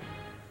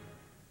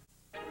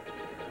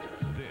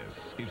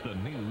 This is the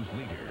news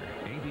leader,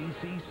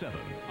 ABC-7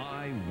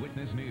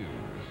 Eyewitness News.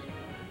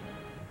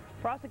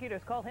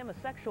 Prosecutors call him a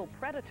sexual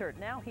predator.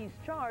 Now he's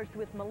charged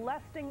with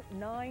molesting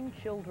 9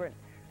 children.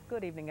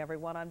 Good evening,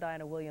 everyone. I'm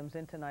Diana Williams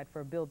in tonight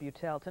for Bill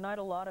Butel. Tonight,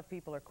 a lot of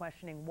people are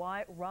questioning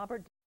why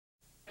Robert...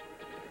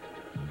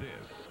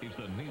 This is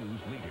the news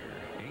leader,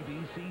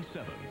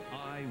 ABC-7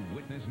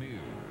 Eyewitness News.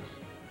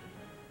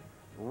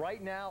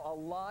 Right now, a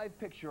live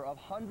picture of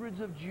hundreds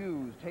of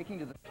Jews taking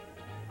to the...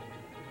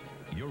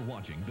 You're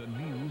watching the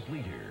news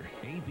leader,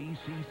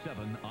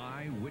 ABC-7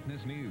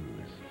 Eyewitness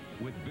News,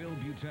 with Bill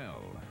Butel,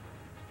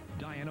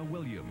 Diana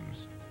Williams,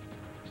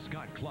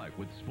 Scott Clark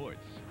with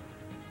sports,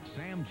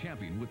 Sam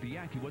Champion with the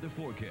AccuWeather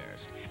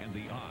forecast, and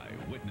the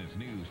Eyewitness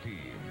News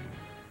team.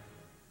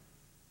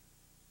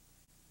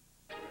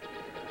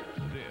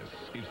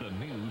 This is the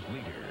news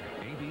leader,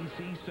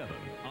 ABC-7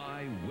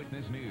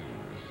 Eyewitness News.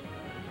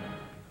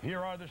 Here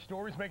are the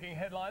stories making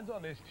headlines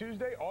on this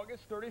Tuesday,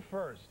 August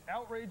 31st.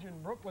 Outrage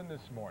in Brooklyn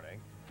this morning.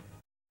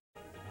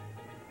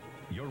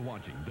 You're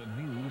watching the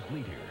news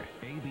leader,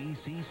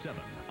 ABC-7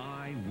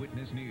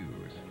 Eyewitness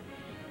News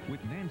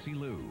with Nancy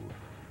Lou,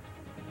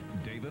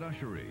 David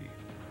Ushery,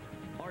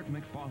 Art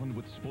McFarland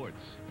with sports,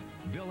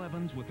 Bill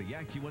Evans with the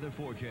AccuWeather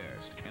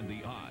forecast, and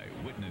the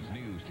Eyewitness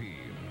News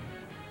team.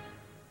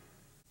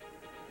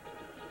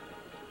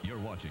 You're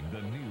watching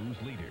the news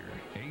leader,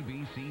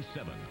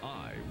 ABC-7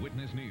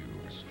 Eyewitness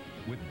News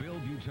with Bill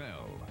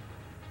Butel,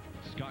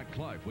 Scott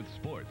Clark with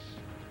sports,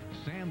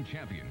 Sam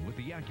Champion with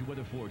the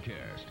AccuWeather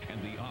forecast,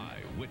 and the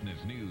Eyewitness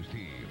News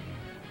team.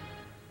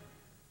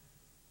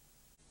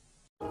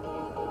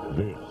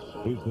 This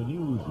is the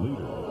news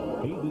leader,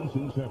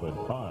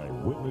 ABC-7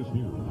 Eyewitness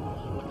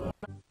News.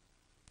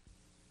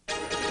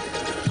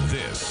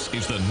 This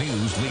is the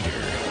news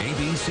leader,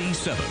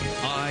 ABC-7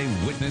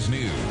 Eyewitness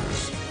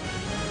News.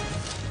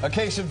 A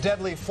case of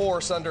deadly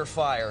force under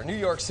fire. New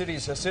York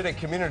City's Hasidic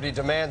community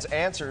demands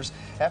answers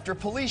after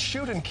police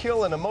shoot and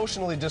kill an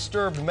emotionally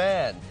disturbed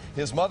man.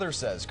 His mother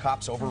says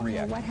cops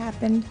overreacted. What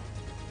happened?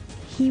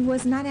 He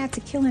was not out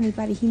to kill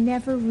anybody. He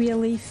never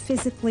really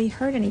physically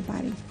hurt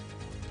anybody.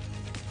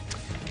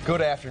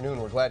 Good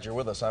afternoon. We're glad you're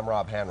with us. I'm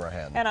Rob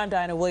Hanrahan. And I'm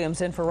Diana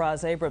Williams in for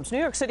Roz Abrams. New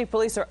York City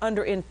police are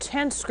under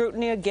intense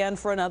scrutiny again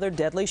for another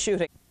deadly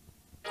shooting.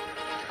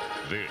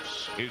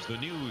 This is the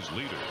news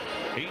leader,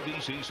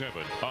 ABC-7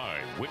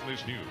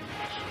 Eyewitness News.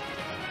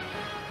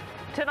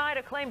 Tonight,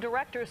 acclaimed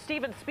director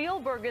Steven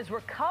Spielberg is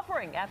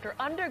recovering after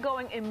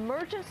undergoing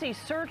emergency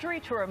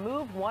surgery to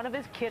remove one of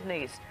his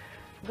kidneys.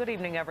 Good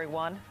evening,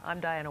 everyone. I'm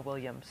Diana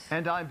Williams.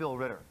 And I'm Bill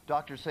Ritter.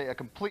 Doctors say a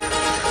complete...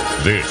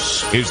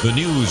 This is the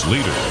news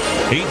leader,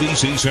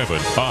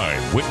 ABC-7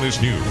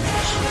 Eyewitness News.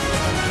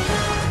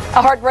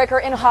 A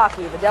heartbreaker in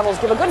hockey. The Devils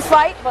give a good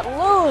fight, but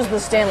lose the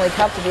Stanley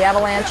Cup to the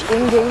Avalanche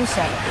in Game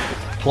 7.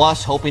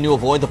 Plus, hoping to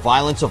avoid the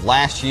violence of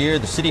last year,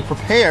 the city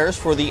prepares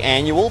for the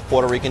annual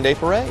Puerto Rican Day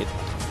Parade.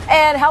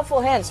 And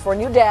helpful hints for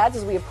new dads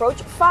as we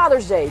approach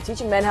Father's Day,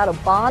 teaching men how to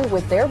bond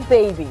with their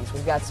babies.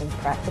 We've got some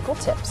practical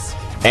tips.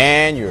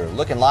 And you're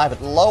looking live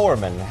at Lower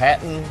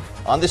Manhattan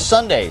on this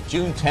Sunday,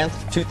 June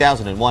 10th,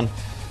 2001.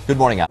 Good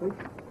morning out.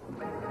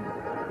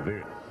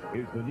 This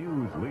is the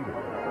news leader,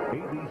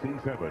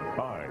 ABC-7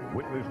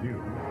 Eyewitness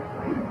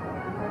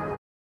News.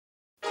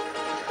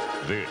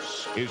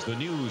 This is the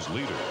news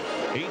leader,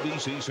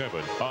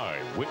 ABC-7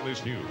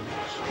 Eyewitness News.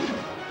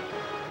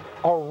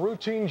 A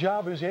routine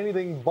job is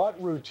anything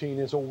but routine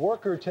as a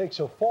worker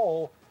takes a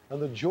fall on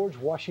the George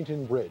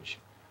Washington Bridge.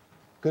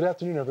 Good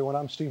afternoon, everyone.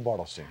 I'm Steve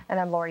Bartlestein. And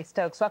I'm Lori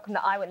Stokes. Welcome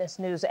to Eyewitness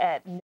News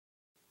at...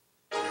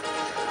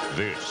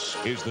 This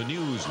is the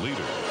news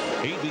leader,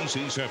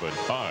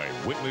 ABC-7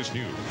 Eyewitness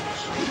News.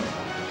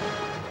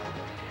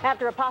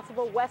 After a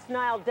possible West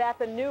Nile death,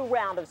 a new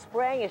round of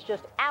spraying is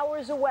just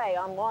hours away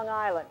on Long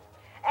Island.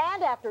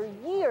 And after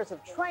years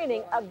of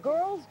training, a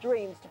girl's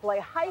dreams to play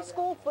high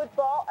school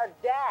football are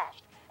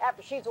dashed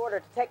after she's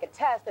ordered to take a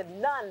test that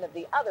none of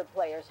the other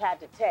players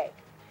had to take.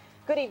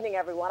 Good evening,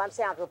 everyone. I'm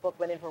Sandra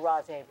Bookman in for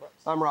Roz Abrams.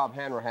 I'm Rob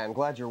Hanrahan.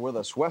 Glad you're with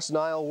us. West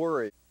Nile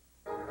worry.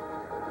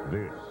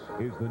 This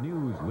is the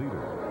news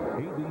leader,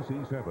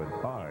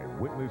 ABC-7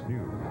 Eyewitness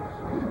News.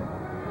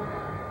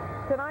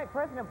 Tonight,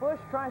 President Bush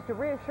tries to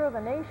reassure the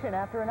nation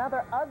after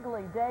another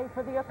ugly day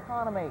for the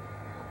economy.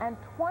 And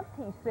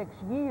 26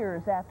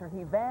 years after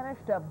he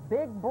vanished, a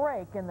big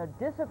break in the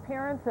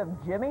disappearance of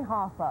Jimmy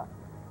Hoffa.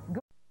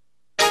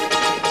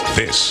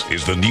 This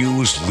is the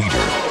news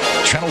leader,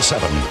 Channel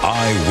 7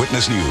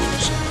 Eyewitness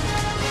News.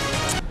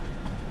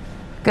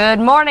 Good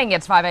morning.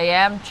 It's 5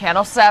 a.m.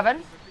 Channel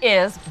 7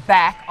 is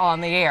back on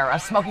the air. A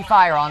smoky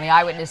fire on the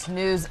Eyewitness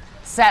News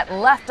set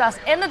left us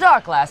in the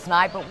dark last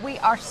night, but we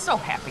are so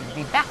happy to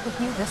be back with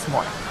you this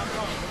morning.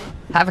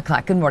 5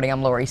 o'clock. Good morning.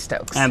 I'm Lori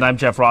Stokes. And I'm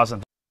Jeff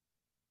Rosen.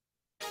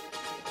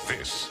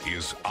 This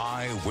is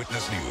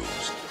Eyewitness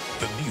News,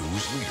 the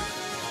news leader,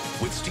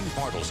 with Steve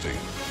Bartlestein,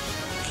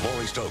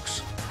 Lori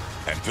Stokes,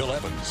 and Bill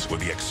Evans with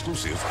the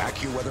exclusive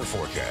AccuWeather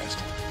forecast.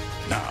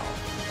 Now,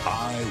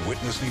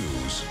 Eyewitness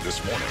News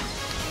this morning.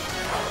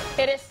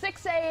 It is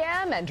 6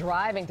 a.m. and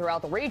driving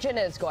throughout the region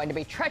is going to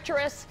be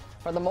treacherous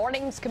for the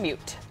morning's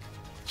commute.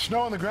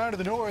 Snow on the ground to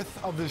the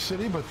north of the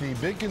city, but the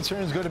big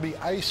concern is going to be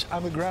ice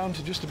on the ground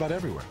to just about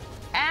everywhere.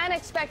 And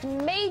expect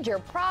major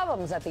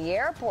problems at the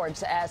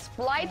airports as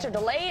flights are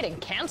delayed and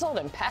canceled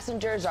and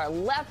passengers are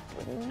left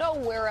with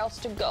nowhere else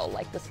to go,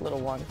 like this little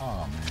one.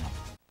 Oh, man.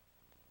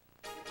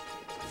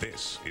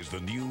 This is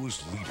the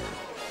news leader,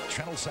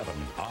 Channel 7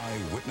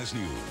 Eyewitness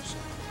News.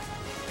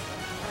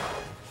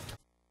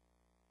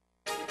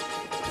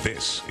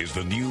 This is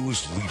the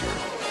news leader,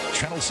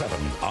 Channel 7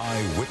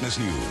 Eyewitness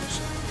News.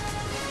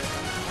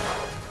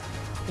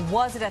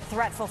 Was it a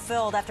threat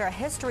fulfilled after a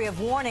history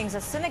of warnings?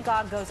 A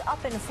synagogue goes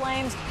up in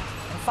flames,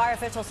 and fire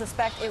officials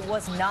suspect it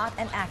was not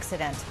an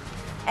accident.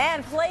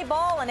 And play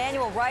ball, an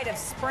annual rite of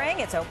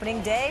spring. It's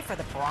opening day for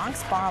the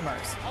Bronx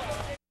Bombers.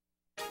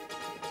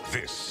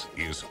 This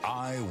is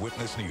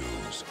Eyewitness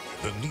News,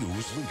 the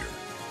news leader,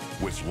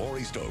 with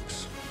Lori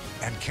Stokes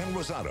and Ken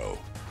Rosado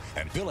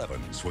and Bill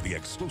Evans with the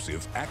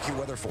exclusive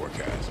AccuWeather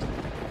forecast.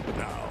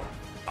 Now,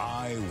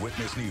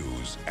 Eyewitness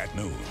News at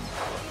noon.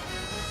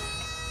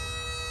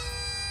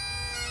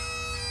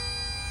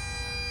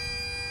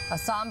 A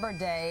somber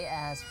day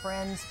as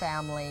friends,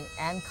 family,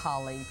 and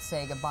colleagues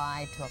say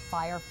goodbye to a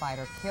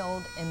firefighter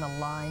killed in the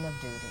line of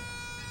duty.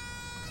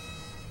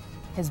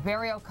 His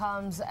burial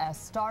comes as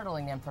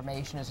startling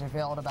information is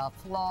revealed about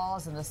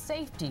flaws in the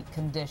safety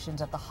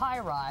conditions at the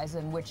high-rise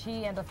in which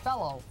he and a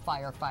fellow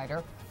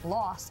firefighter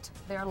lost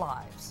their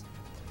lives.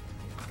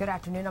 Good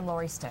afternoon, I'm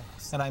Lori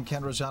Staples. And I'm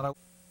Ken Rosado.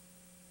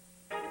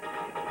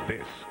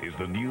 This is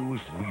the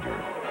news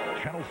leader,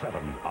 Channel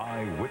 7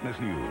 Eyewitness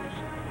News.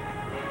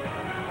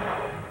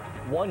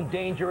 One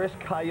dangerous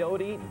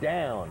coyote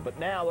down, but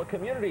now the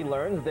community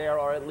learns there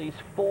are at least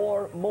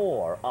 4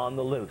 more on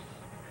the loose.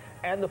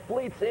 And the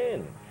fleet's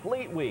in.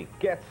 Fleet Week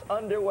gets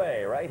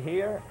underway right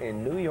here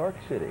in New York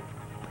City.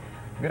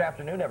 Good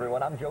afternoon,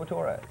 everyone. I'm Joe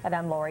Torres. And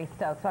I'm Lori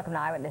Stokes. Welcome to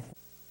Eyewitness.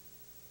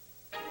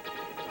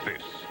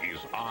 This is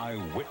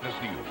Eyewitness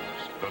News,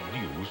 the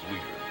news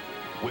leader,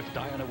 with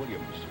Diana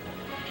Williams,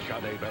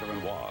 Sade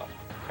Berenois,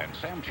 and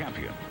Sam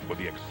Champion with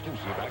the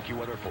exclusive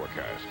AccuWeather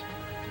forecast.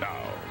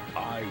 Now,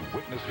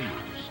 Eyewitness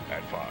News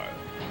at 5.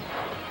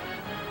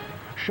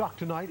 Shock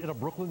tonight in a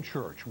Brooklyn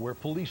church where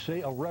police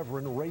say a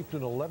reverend raped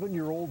an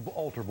 11-year-old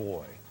altar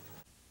boy.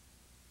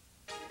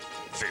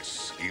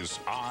 This is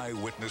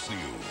Eyewitness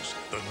News,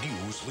 the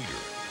news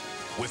leader,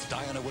 with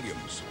Diana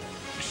Williams,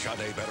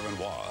 Sade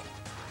Berenois,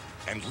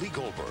 and Lee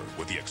Goldberg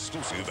with the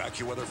exclusive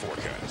AccuWeather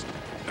forecast.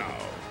 Now,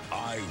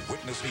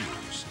 Eyewitness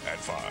News at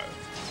 5.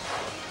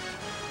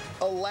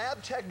 A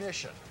lab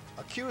technician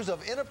accused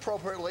of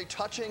inappropriately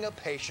touching a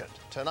patient.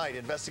 Tonight,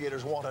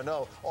 investigators want to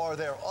know, are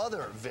there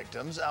other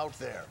victims out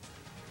there?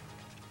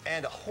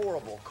 And a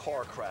horrible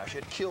car crash.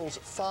 It kills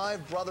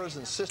 5 brothers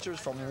and sisters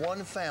from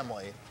one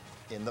family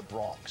in the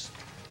Bronx.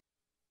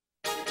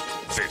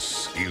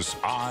 This is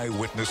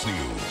Eyewitness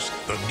News,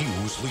 the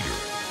news leader,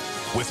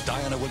 with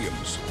Diana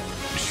Williams,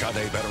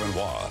 Sade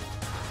Berenois,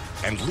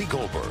 and Lee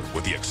Goldberg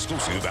with the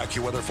exclusive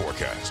AccuWeather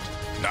forecast.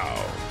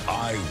 Now,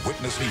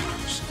 Eyewitness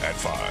News at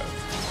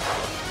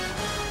 5.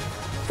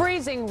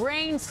 Freezing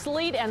rain,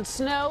 sleet, and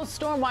snow.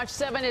 Stormwatch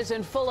 7 is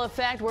in full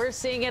effect. We're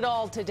seeing it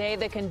all today.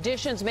 The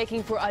conditions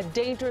making for a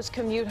dangerous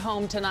commute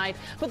home tonight.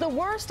 But the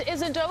worst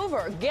isn't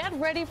over. Get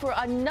ready for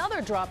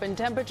another drop in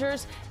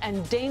temperatures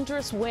and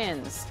dangerous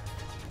winds.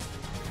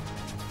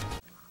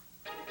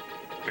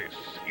 This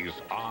is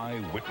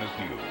Eyewitness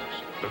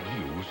News, the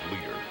news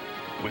leader,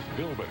 with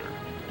Bill Ritter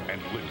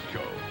and Liz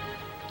Cho.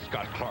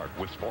 Scott Clark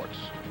with sports,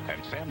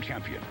 and Sam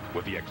Champion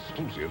with the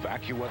exclusive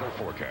AccuWeather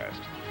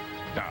forecast.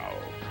 Now,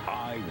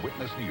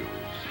 Eyewitness News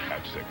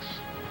at 6.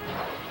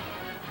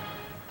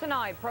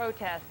 Tonight,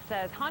 protest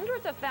says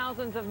hundreds of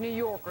thousands of New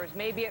Yorkers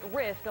may be at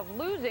risk of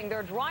losing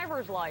their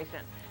driver's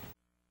license.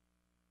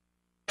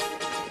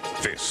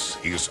 This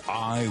is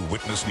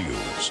Eyewitness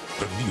News,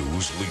 the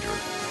news leader,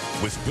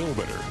 with Bill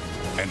Ritter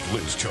and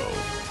Liz Cho.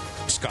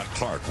 Scott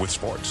Clark with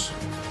sports,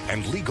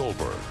 and Lee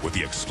Goldberg with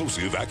the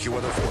exclusive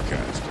AccuWeather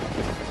forecast.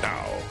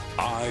 Now,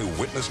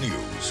 Eyewitness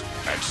News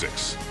at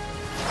 6.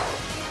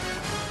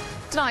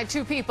 Tonight,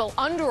 2 people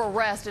under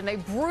arrest in a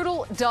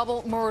brutal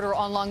double murder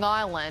on Long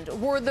Island.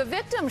 Were the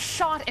victims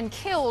shot and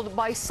killed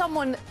by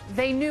someone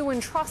they knew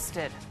and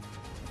trusted?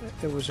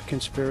 It was a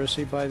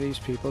conspiracy by these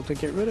people to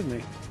get rid of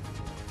me.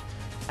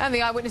 And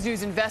the Eyewitness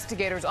News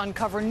investigators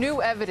uncover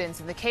new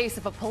evidence in the case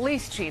of a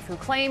police chief who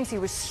claims he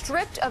was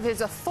stripped of his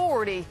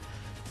authority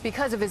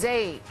because of his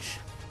age.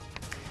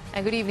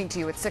 And good evening to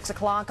you. At 6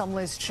 o'clock, I'm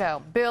Liz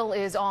Cho. Bill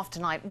is off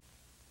tonight.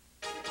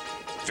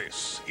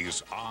 This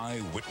is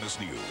Eyewitness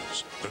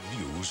News, the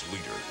news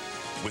leader,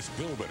 with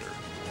Bill Ritter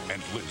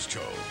and Liz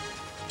Cho.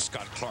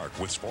 Scott Clark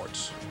with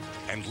sports,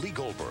 and Lee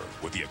Goldberg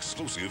with the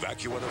exclusive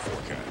AccuWeather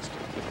forecast.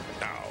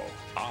 Now,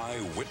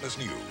 Eyewitness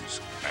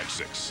News at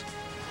 6.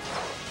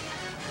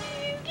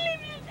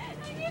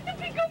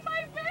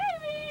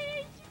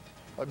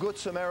 A Good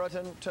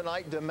Samaritan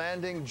tonight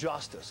demanding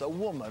justice. A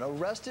woman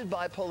arrested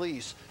by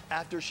police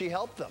after she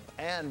helped them,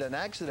 and an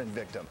accident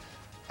victim.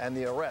 And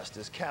the arrest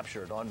is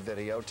captured on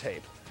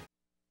videotape.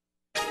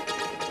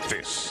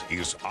 This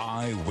is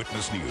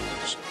Eyewitness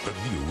News, the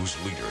news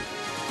leader,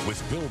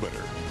 with Bill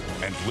Ritter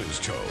and Liz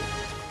Cho.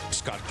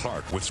 Scott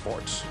Clark with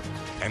sports,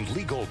 and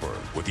Lee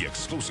Goldberg with the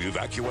exclusive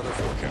AccuWeather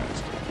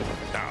forecast.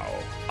 Now,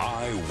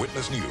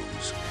 Eyewitness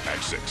News at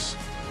 6.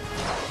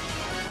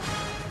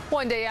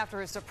 One day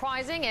after his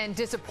surprising and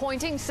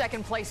disappointing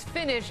second-place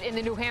finish in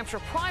the New Hampshire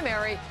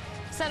primary,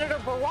 Senator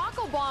Barack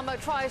Obama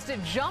tries to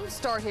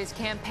jumpstart his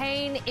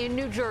campaign in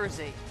New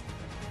Jersey.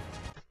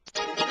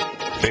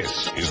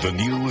 This is the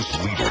news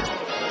leader,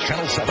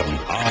 Channel 7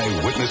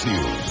 Eyewitness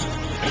News.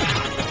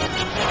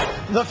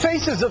 The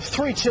faces of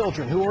 3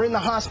 children who are in the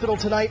hospital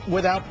tonight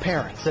without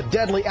parents. A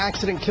deadly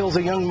accident kills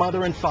a young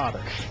mother and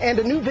father. And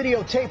a new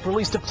videotape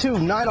released of 2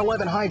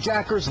 9/11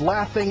 hijackers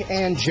laughing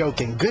and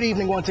joking. Good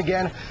evening once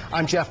again.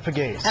 I'm Jeff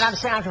Pegues. And I'm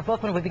Sandra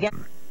Bookman. We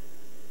begin.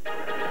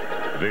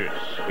 This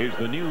is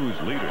the news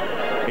leader,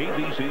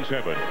 ABC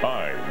 7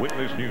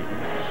 Eyewitness News.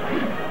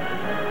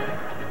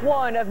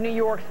 One of New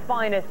York's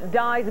finest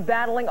dies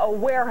battling a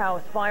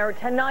warehouse fire.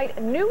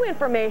 Tonight, new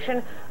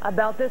information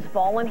about this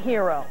fallen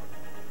hero.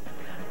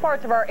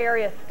 Parts of our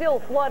area still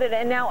flooded,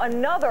 and now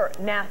another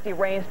nasty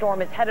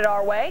rainstorm is headed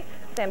our way.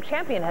 Sam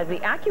Champion has the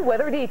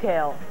AccuWeather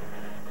details.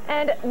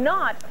 And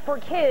not for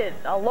kids.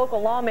 A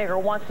local lawmaker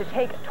wants to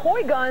take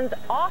toy guns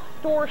off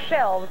store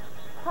shelves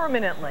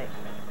permanently.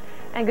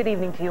 And good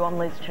evening to you. I'm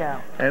Liz Cho.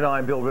 And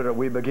I'm Bill Ritter.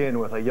 We begin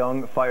with a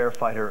young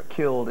firefighter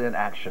killed in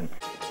action.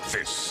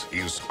 This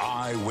is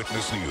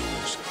Eyewitness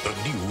News, the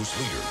news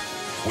leader,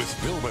 with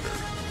Bill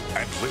Ritter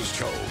and Liz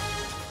Cho.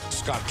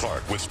 Scott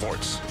Clark with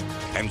sports,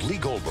 and Lee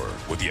Goldberg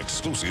with the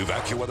exclusive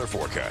AccuWeather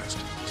forecast.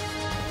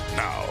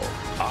 Now,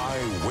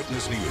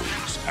 Eyewitness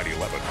News at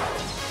 11.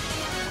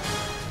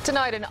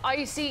 Tonight, an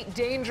icy,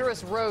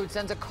 dangerous road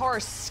sends a car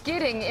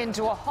skidding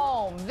into a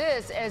home.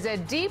 This as a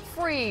deep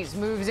freeze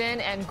moves in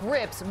and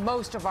grips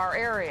most of our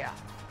area.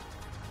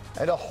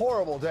 And a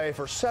horrible day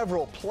for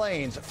several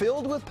planes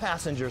filled with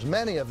passengers,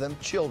 many of them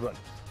children.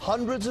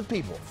 Hundreds of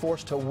people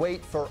forced to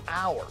wait for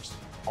hours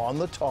on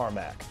the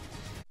tarmac.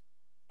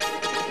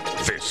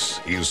 This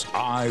is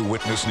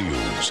Eyewitness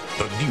News,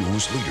 the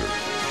news leader,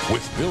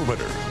 with Bill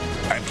Ritter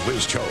and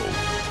Liz Cho.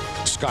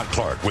 Scott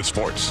Clark with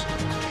sports,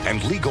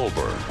 and Lee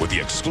Goldberg with the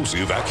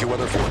exclusive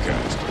AccuWeather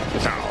forecast.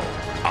 Now,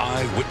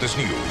 Eyewitness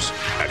News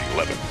at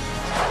 11.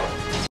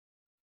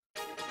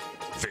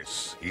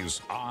 This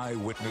is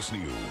Eyewitness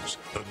News,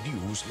 the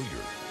news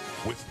leader,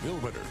 with Bill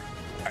Ritter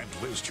and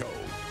Liz Cho.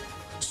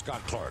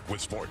 Scott Clark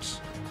with sports,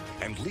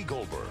 and Lee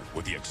Goldberg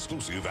with the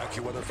exclusive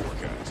AccuWeather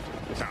forecast.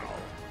 Now,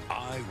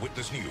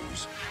 Eyewitness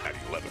News at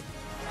 11.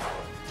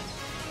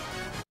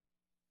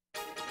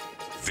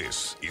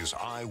 This is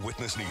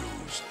Eyewitness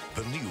News,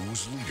 the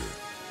news leader,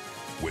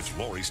 with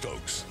Lori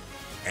Stokes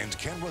and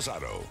Ken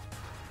Rosado,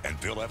 and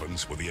Bill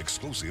Evans with the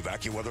exclusive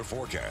AccuWeather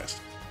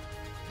forecast.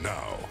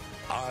 Now,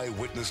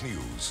 Eyewitness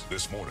News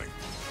this morning.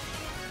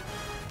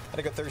 And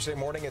a good Thursday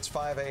morning, it's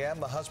 5 a.m.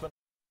 The husband.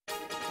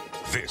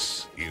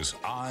 This is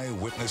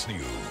Eyewitness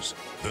News,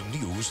 the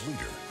news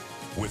leader,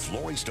 with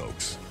Lori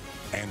Stokes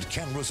and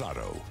Ken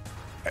Rosado,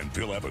 and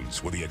Bill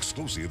Evans with the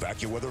exclusive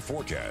AccuWeather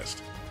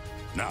forecast.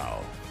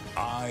 Now,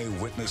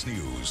 Eyewitness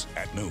News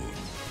at noon.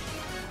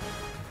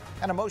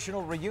 An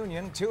emotional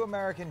reunion. Two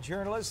American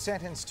journalists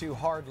sentenced to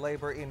hard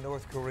labor in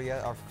North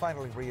Korea are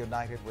finally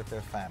reunited with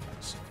their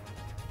families.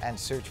 And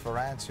search for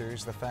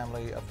answers. The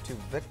family of two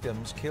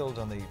victims killed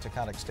on the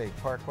Taconic State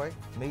Parkway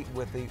meet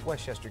with the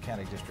Westchester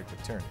County District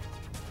Attorney.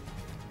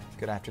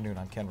 Good afternoon.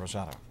 I'm Ken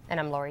Rosado. And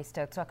I'm Lori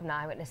Stokes. Welcome to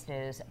Eyewitness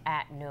News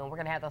at noon. We're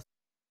going to have those.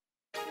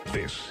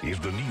 This is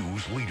the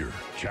news leader,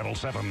 Channel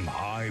 7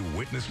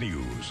 Eyewitness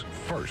News,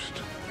 first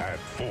at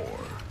 4.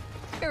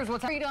 Here's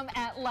what's freedom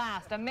at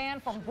last. A man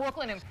from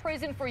Brooklyn in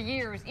prison for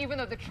years, even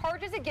though the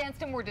charges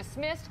against him were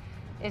dismissed,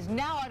 is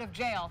now out of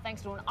jail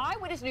thanks to an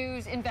Eyewitness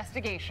News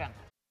investigation.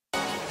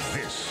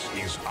 This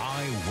is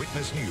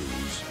Eyewitness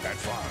News at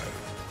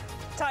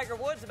 5. Tiger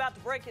Woods about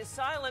to break his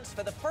silence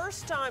for the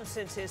first time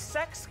since his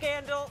sex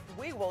scandal.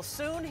 We will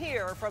soon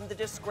hear from the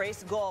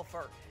disgraced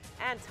golfer.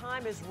 And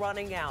time is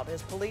running out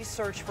as police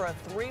search for a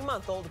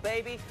 3-month-old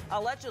baby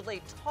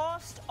allegedly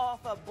tossed off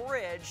a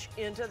bridge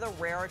into the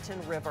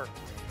Raritan River.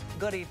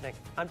 Good evening.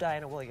 I'm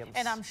Diana Williams.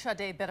 And I'm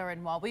Sade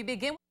Better-in-Law. We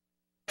begin.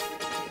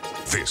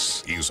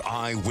 This is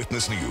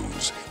Eyewitness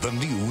News, the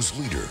news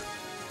leader,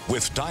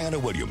 with Diana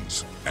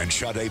Williams and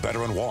Sade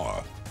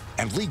Better-in-Law,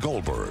 and Lee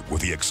Goldberg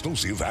with the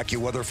exclusive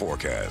AccuWeather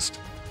forecast.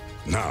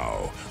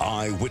 Now,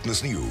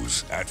 Eyewitness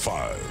News at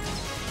 5.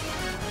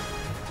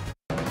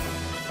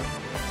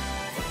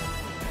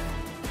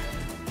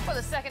 For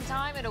the second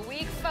time in a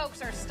week,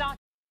 folks are stopped.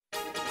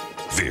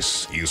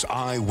 This is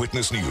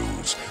Eyewitness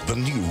News, the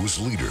news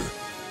leader,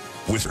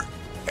 with her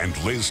and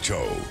Liz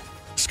Cho,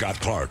 Scott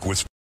Clark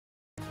with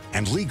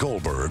and Lee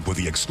Goldberg with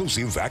the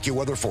exclusive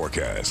AccuWeather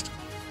forecast.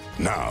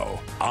 Now,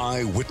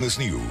 Eyewitness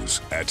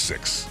News at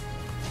 6.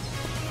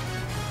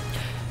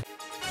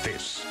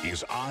 This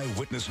is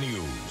Eyewitness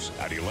News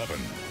at 11.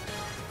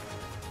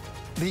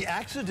 The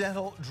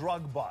accidental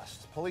drug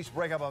bust. Police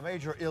break up a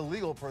major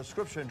illegal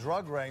prescription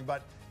drug ring,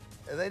 but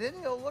they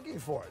didn't go looking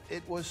for it.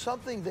 It was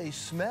something they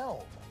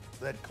smelled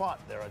that caught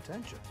their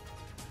attention.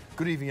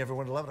 Good evening,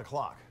 everyone. 11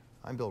 o'clock.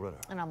 I'm Bill Ritter.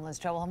 And I'm Liz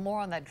Cho. We'll have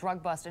more on that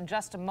drug bust in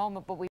just a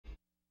moment, but we...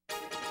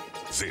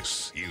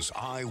 This is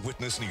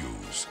Eyewitness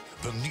News,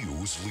 the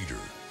news leader,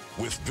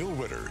 with Bill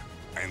Ritter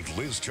and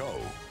Liz Cho,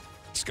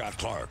 Scott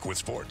Clark with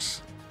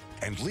sports,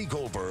 and Lee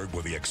Goldberg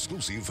with the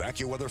exclusive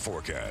AccuWeather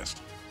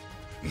forecast.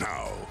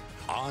 Now,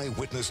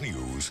 Eyewitness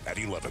News at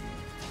 11.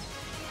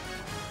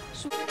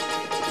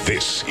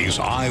 This is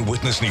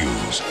Eyewitness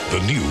News, the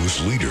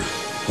news leader,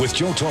 with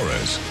Joe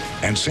Torres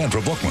and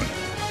Sandra Bookman,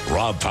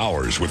 Rob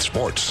Powers with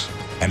sports,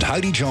 and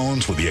Heidi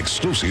Jones with the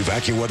exclusive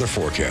AccuWeather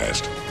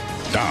forecast.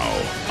 Now,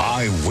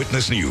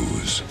 Eyewitness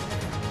News.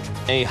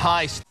 A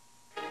high...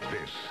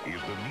 This is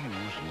the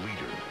news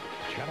leader,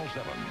 Channel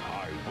 7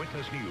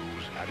 Eyewitness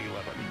News at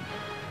 11.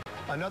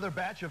 Another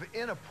batch of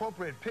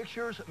inappropriate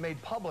pictures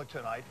made public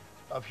tonight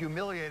of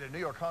humiliated New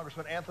York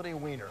Congressman Anthony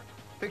Weiner.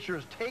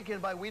 Pictures taken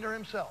by Weiner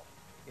himself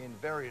in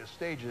various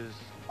stages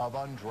of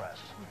undress.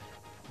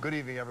 Good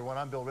evening, everyone.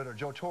 I'm Bill Ritter.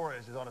 Joe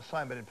Torres is on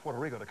assignment in Puerto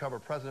Rico to cover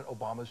President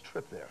Obama's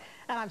trip there.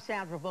 And I'm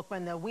Sandra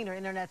Bookman. The Wiener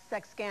internet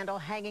sex scandal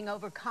hanging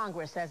over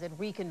Congress as it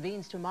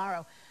reconvenes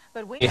tomorrow.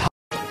 But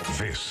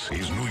This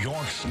is New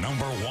York's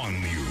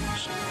 #1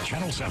 news.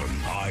 Channel 7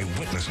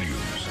 Eyewitness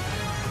News.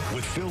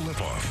 With Phil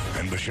Lipoff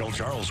and Michelle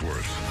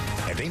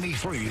Charlesworth and Amy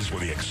Freeze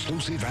with the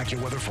exclusive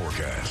AccuWeather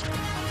forecast.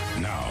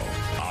 Now,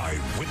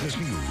 Eyewitness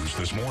News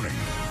this morning.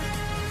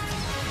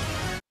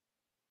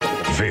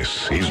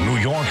 This is New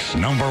York's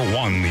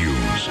 #1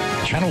 news.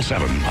 Channel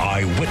 7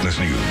 Eyewitness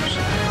News.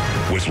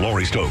 With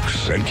Lori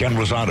Stokes and Ken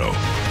Rosado.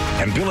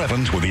 And Bill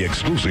Evans with the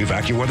exclusive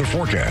AccuWeather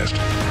forecast.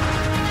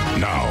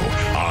 Now,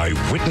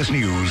 Eyewitness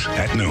News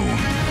at noon.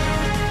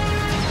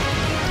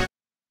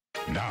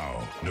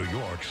 Now, New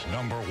York's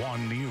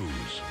 #1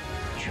 news.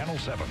 Channel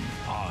 7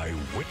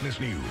 Eyewitness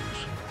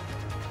News.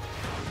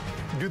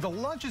 Do the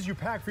lunches you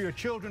pack for your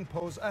children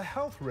pose a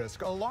health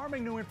risk?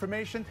 Alarming new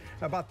information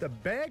about the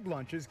bagged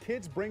lunches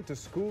kids bring to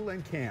school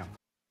and camp.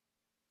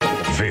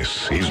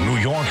 This is New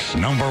York's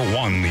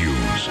 #1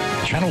 news.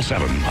 Channel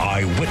 7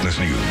 Eyewitness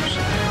News.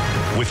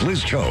 With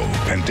Liz Cho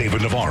and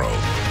David Navarro.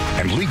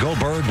 And Lee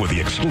Goldberg with the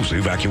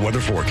exclusive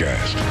AccuWeather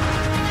forecast.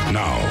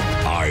 Now,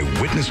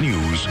 Eyewitness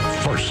News,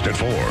 first at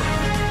 4.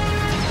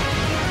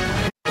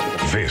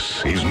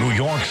 This is New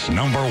York's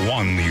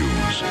 #1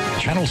 news.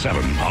 Channel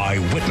 7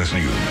 Eyewitness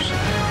News.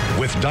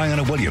 With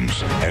Diana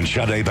Williams and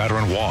Sade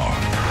Bateran-Waugh.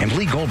 And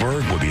Lee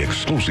Goldberg with the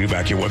exclusive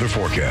AccuWeather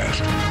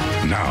forecast.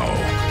 Now,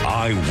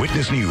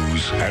 Eyewitness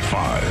News at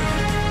 5.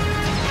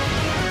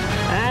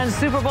 And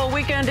Super Bowl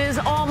weekend is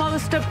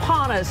almost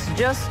upon us.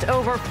 Just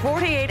over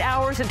 48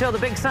 hours until the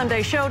big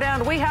Sunday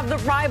showdown. We have the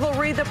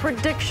rivalry, the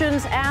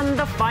predictions, and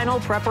the final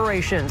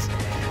preparations.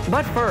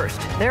 But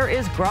first, there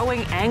is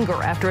growing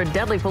anger after a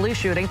deadly police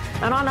shooting.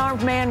 An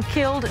unarmed man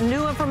killed.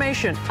 New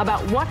information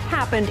about what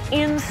happened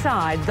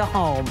inside the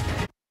home.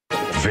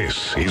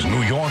 This is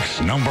New York's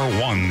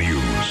 #1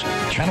 news.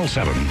 Channel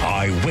 7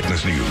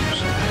 Eyewitness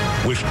News.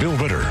 With Bill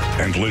Ritter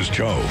and Liz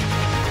Cho.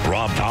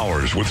 Rob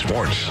Powers with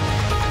sports.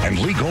 And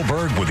Lee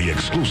Goldberg with the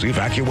exclusive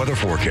AccuWeather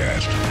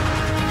forecast.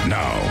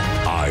 Now,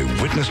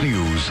 Eyewitness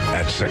News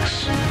at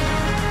 6.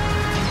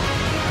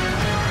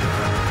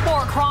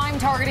 More crime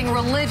targeting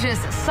religious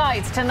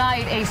sites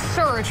tonight. A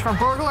surge for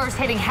burglars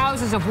hitting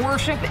houses of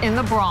worship in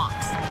the Bronx.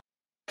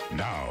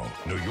 Now,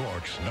 New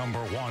York's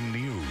 #1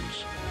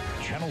 news.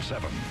 Channel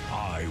 7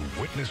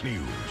 Eyewitness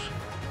News.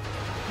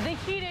 The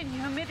heat and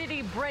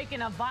humidity break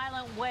in a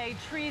violent way.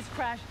 Trees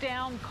crashed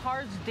down,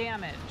 cars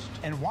damaged.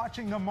 And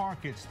watching the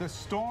markets, the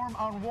storm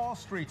on Wall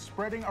Street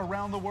spreading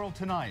around the world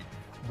tonight.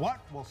 What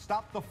will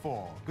stop the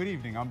fall? Good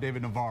evening. I'm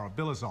David Navarro.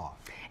 Bill is off.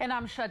 And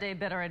I'm Sade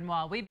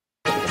Bateran-Waugh.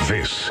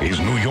 This is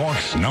New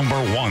York's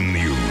 #1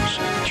 news.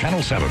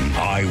 Channel 7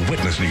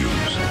 Eyewitness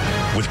News.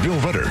 With Bill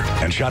Ritter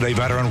and Sade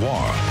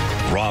Bateran-Waugh.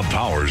 Rob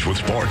Powers with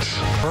sports.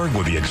 Berg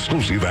with the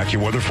exclusive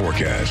AccuWeather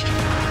forecast.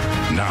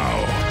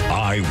 Now,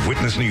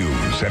 Eyewitness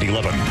News at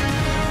 11.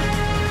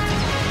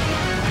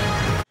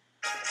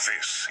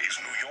 This is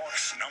New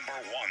York's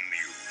 #1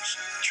 news.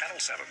 Channel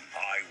 7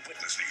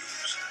 Eyewitness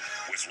News.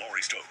 With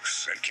Lori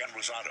Stokes and Ken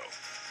Rosado.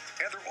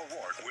 Heather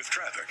O'Rourke with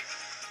traffic.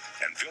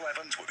 And Bill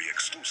Evans with the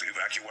exclusive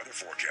AccuWeather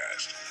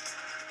forecast.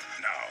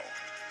 Now,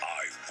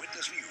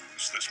 Eyewitness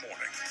News this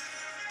morning.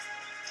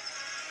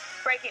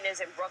 Breaking news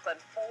in Brooklyn.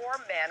 4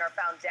 men are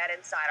found dead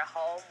inside a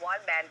home.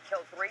 1 man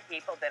killed 3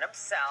 people, then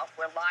himself.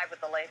 We're live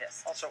with the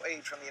latest. Also,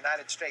 aid from the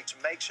United States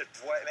makes its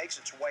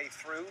way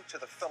through to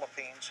the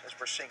Philippines as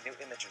we're seeing new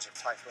images of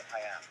Typhoon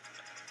Haiyan.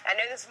 And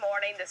new this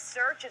morning, the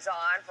search is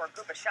on for a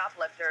group of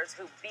shoplifters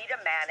who beat a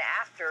man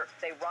after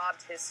they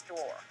robbed his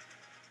store.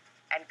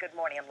 And good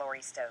morning, I'm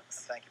Lori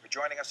Stokes. Thank you for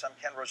joining us. I'm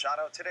Ken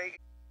Rosado. Today.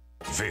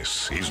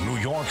 This is New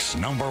York's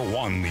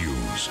 #1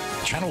 news.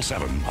 Channel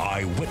 7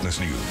 Eyewitness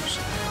News.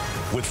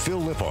 With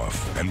Phil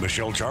Lipoff and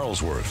Michelle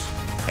Charlesworth.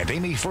 And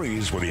Amy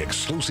Freeze with the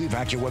exclusive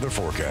AccuWeather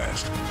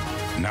forecast.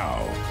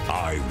 Now,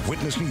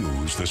 Eyewitness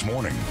News this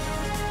morning.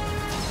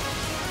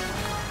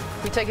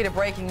 We take you to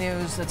breaking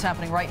news that's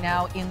happening right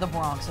now in the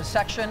Bronx. A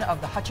section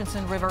of the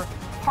Hutchinson River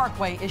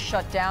Parkway is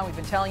shut down. We've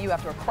been telling you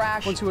after a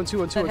crash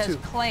that has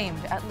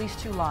claimed at least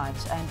 2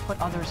 lives and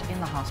put others in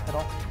the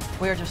hospital.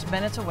 We are just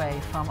minutes away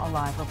from a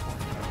live report.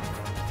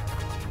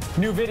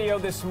 New video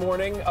this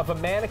morning of a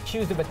man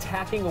accused of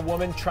attacking a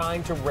woman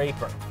trying to rape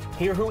her.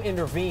 Hear who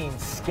intervened,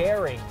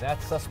 scaring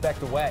that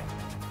suspect away.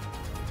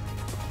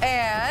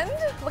 And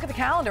look at the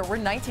calendar. We're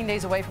 19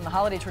 days away from the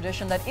holiday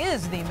tradition that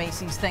is the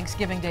Macy's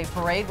Thanksgiving Day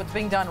Parade. What's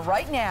being done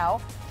right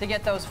now to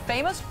get those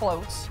famous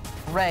floats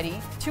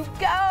ready to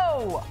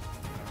go?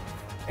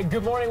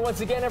 Good morning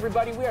once again,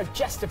 everybody. We are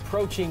just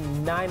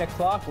approaching 9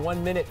 o'clock,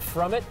 1 minute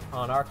from it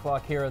on our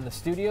clock here in the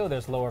studio.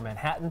 There's Lower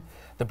Manhattan,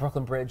 the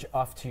Brooklyn Bridge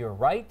off to your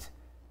right.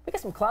 We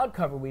got some cloud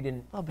cover we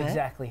didn't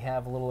exactly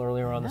have a little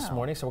earlier on this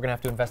morning, so we're going to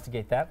have to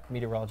investigate that.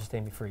 Meteorologist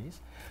Amy Freeze.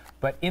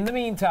 But in the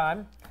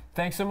meantime,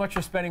 thanks so much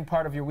for spending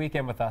part of your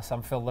weekend with us.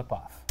 I'm Phil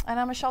Lipoff.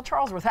 And I'm Michelle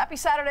Charlesworth. Happy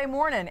Saturday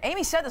morning.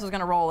 Amy said this was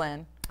going to roll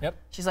in. Yep.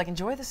 She's like,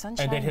 enjoy the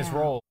sunshine And then his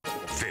roll.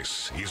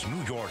 This is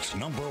New York's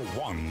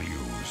 #1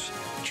 news.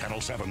 Channel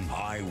 7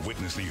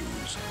 Eyewitness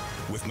News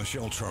with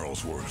Michelle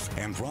Charlesworth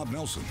and Rob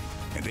Nelson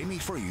and Amy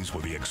Freeze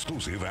with the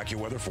exclusive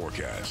AccuWeather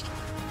forecast.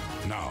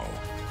 Now,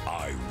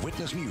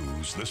 Eyewitness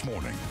News this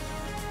morning.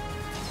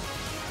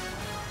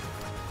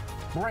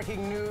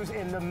 Breaking news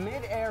in the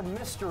mid-air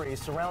mystery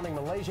surrounding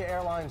Malaysia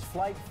Airlines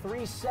Flight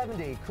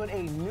 370. Could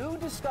a new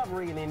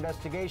discovery in the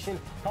investigation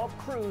help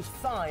crews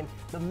find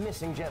the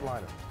missing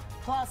jetliner?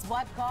 Plus,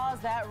 what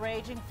caused that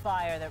raging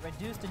fire that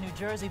reduced a New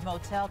Jersey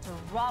motel to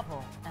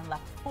rubble and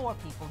left 4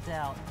 people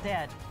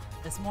dead?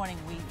 This morning,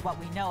 what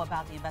we know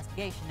about the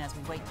investigation as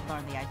we wait to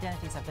learn the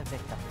identities of the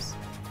victims.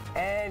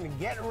 And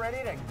get ready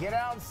to get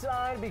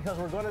outside because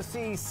we're going to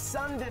see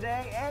sun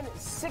today and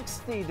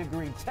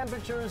 60-degree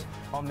temperatures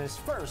on this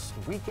first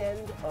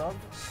weekend of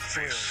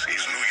spring. This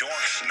is New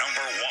York's #1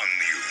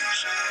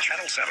 news.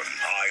 Channel 7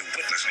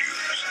 Eyewitness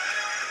News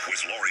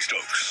with Lori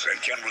Stokes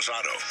and Ken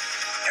Rosado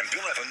and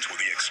Bill Evans with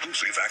the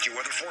exclusive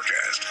AccuWeather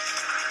forecast.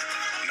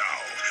 Now,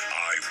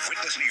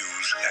 Eyewitness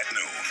News at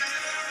noon.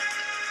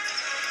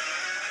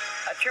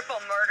 A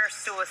triple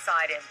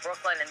murder-suicide in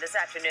Brooklyn, and this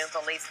afternoon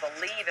police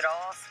believe it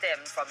all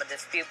stemmed from a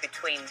dispute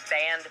between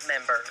band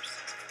members.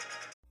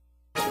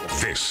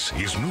 This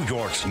is New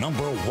York's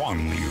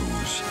 #1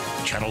 news.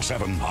 Channel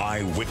 7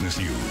 Eyewitness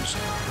News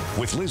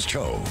with Liz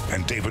Cho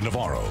and David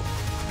Navarro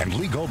and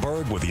Lee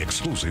Goldberg with the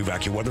exclusive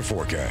AccuWeather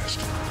forecast.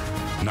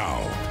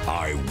 Now,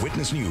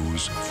 Eyewitness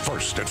News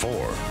first at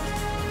 4.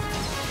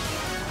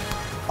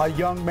 A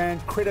young man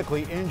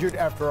critically injured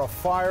after a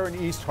fire in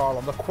East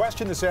Harlem. The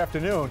question this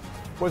afternoon,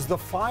 was the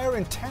fire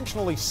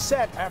intentionally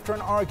set after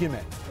an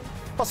argument?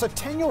 Plus, a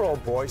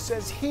 10-year-old boy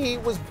says he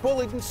was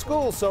bullied in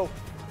school. So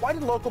why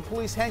did local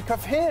police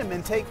handcuff him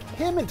and take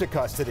him into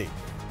custody?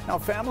 Now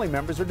family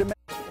members are demanding.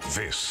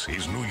 This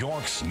is New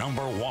York's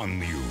 #1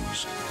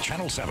 news.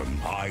 Channel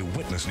 7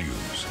 Eyewitness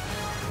News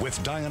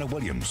with Diana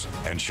Williams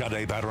and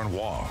Sade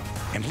Badran-Wah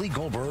and Lee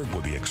Goldberg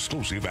with the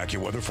exclusive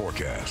AccuWeather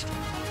forecast.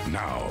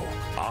 Now,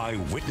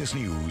 Eyewitness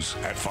News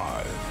at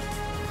 5.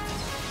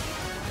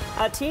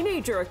 A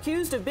teenager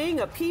accused of being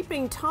a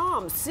peeping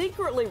Tom,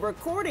 secretly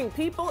recording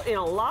people in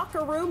a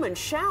locker room and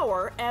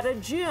shower at a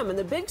gym. And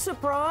the big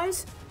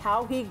surprise,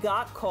 how he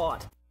got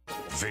caught.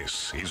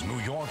 This is New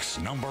York's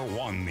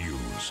 #1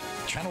 news.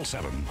 Channel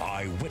 7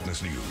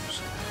 Eyewitness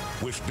News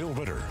with Bill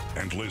Ritter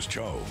and Liz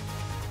Cho,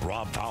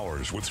 Rob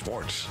Powers with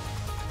sports,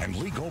 and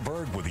Lee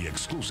Goldberg with the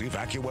exclusive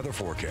AccuWeather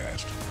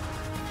forecast.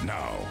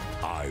 Now,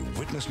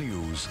 Eyewitness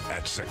News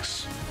at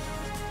 6.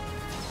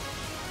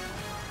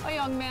 A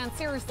young man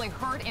seriously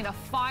hurt in a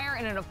fire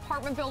in an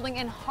apartment building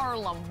in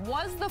Harlem.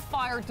 Was the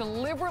fire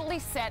deliberately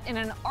set in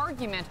an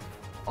argument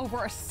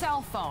over a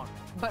cell phone?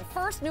 But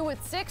first, new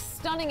at 6,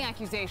 stunning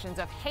accusations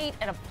of hate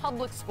at a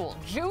public school.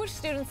 Jewish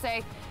students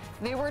say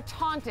they were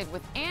taunted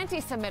with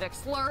anti-Semitic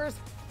slurs.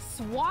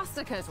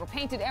 Swastikas were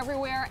painted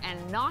everywhere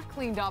and not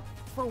cleaned up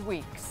for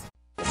weeks.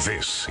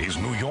 This is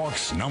New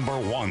York's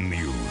 #1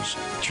 news.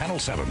 Channel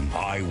 7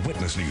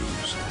 Eyewitness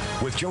News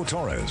with Joe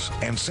Torres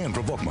and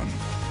Sandra Bookman,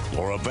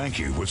 Laura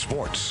Banke with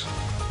sports,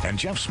 and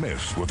Jeff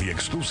Smith with the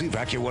exclusive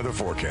AccuWeather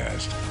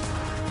forecast.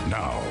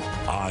 Now,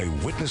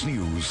 Eyewitness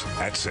News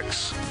at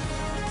 6.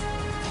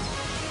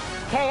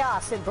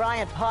 Chaos in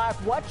Bryant Park.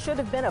 What should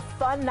have been a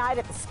fun night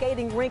at the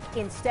skating rink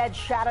instead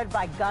shattered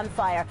by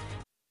gunfire.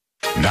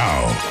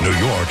 Now, New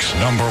York's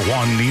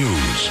 #1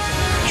 news.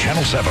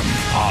 Channel 7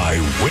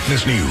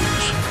 Eyewitness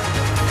News.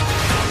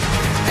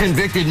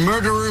 Convicted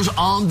murderers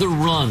on the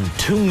run.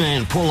 2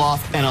 men pull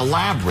off an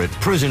elaborate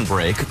prison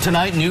break.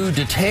 Tonight, new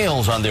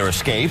details on their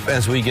escape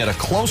as we get a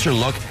closer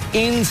look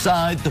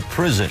inside the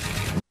prison.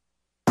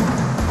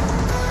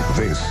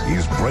 This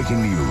is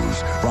breaking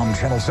news from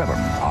Channel 7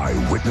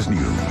 Eyewitness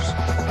News.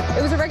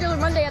 It was a regular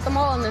Monday at the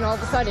mall, and then all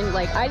of a sudden,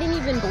 I didn't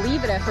even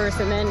believe it at first,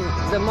 and then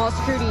the mall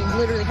security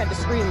literally had to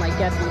scream,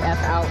 get the F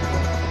out.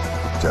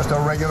 Just a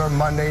regular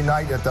Monday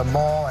night at the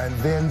mall, and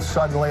then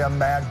suddenly a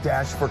mad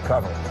dash for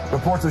cover.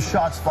 Reports of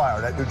shots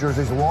fired at New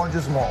Jersey's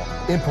largest mall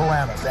in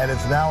Paramus, and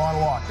it's now on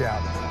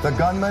lockdown. The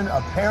gunman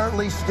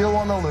apparently still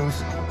on the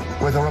loose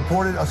with a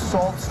reported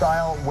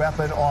assault-style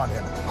weapon on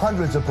him.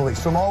 Hundreds of police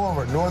from all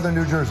over northern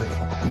New Jersey.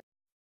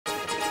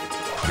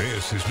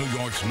 This is New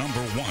York's #1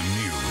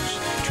 news.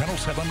 Channel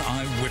 7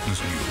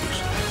 Eyewitness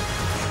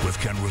News with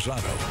Ken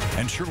Rosado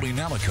and Shirley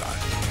Nallicott,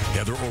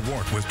 Heather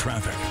O'Rourke with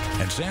traffic,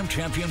 and Sam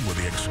Champion with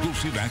the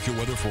exclusive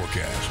AccuWeather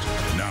forecast.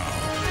 Now,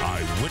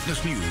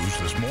 Eyewitness News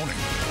this morning.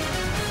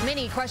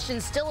 Many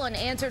questions still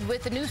unanswered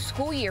with the new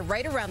school year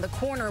right around the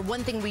corner.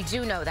 One thing we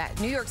do know that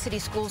New York City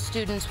school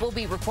students will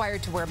be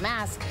required to wear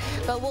masks,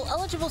 but will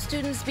eligible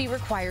students be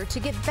required to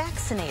get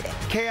vaccinated?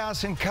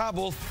 Chaos in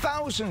Kabul.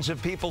 Thousands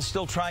of people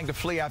still trying to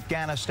flee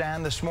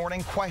Afghanistan this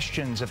morning.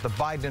 Questions if the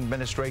Biden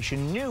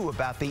administration knew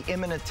about the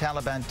imminent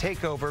Taliban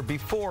takeover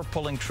before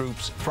pulling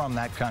troops from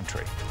that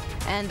country.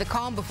 And the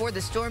calm before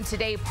the storm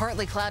today,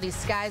 partly cloudy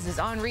skies as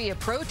Henri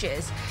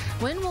approaches.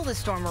 When will the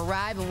storm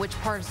arrive and which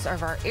parts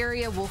of our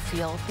area will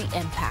feel the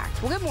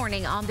impact? Well, good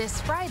morning on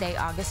this Friday,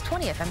 August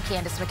 20th. I'm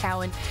Candace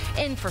McCowan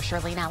in for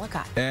Shirley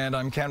Nallicott. And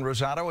I'm Ken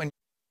Rosado. And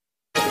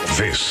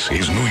This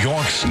is New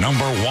York's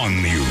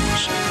 #1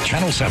 news.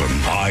 Channel 7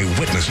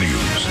 Eyewitness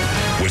News.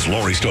 With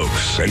Lori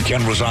Stokes and Ken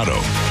Rosado.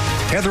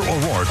 Heather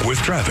O'Rourke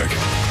with traffic.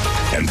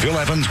 And Bill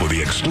Evans with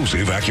the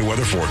exclusive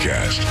AccuWeather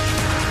forecast.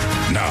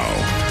 Now,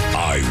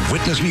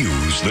 Eyewitness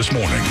News this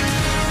morning.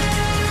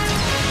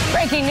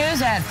 Breaking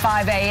news at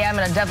 5 a.m.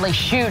 and a deadly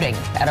shooting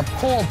at a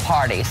pool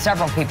party.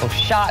 Several people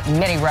shot,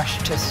 many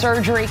rushed to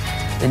surgery.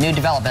 The new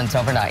developments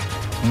overnight.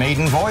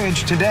 Maiden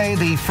voyage today.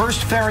 The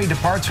first ferry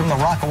departs from the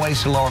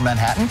Rockaways to Lower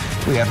Manhattan.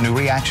 We have new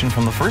reaction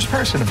from the first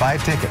person to buy a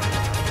ticket.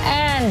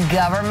 And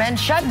government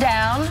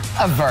shutdown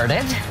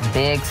averted.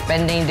 Big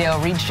spending deal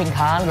reached in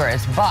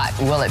Congress, but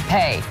will it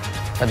pay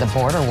for the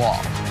border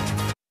wall?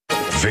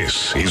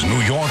 This is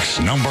New York's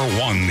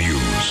 #1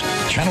 news.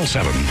 Channel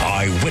 7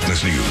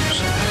 Eyewitness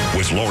News.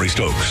 With Lori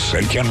Stokes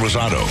and Ken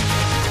Rosado.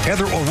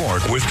 Heather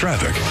O'Rourke with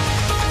traffic.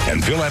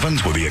 And Bill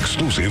Evans with the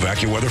exclusive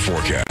AccuWeather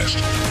forecast.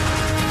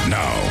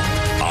 Now,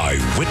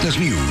 Eyewitness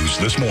News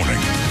this morning.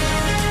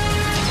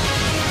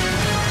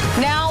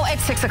 Now at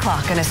 6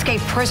 o'clock, an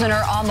escaped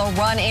prisoner on the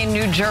run in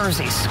New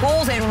Jersey.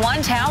 Schools in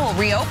one town will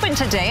reopen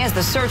today as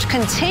the search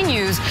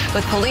continues,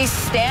 with police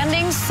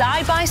standing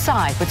side by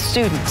side with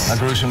students. A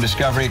gruesome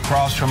discovery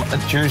across from a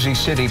Jersey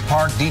City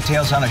Park.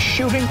 Details on a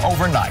shooting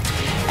overnight.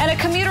 And a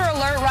commuter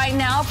alert right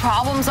now.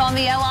 Problems on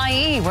the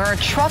LIE, where a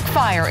truck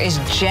fire is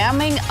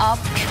jamming up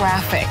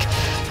traffic.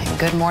 And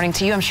good morning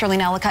to you. I'm Shirley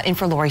Ellicott in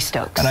for Lori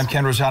Stokes. And I'm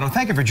Ken Rosado.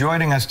 Thank you for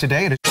joining us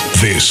today.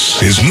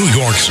 This is New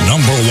York's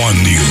 #1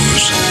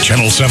 news.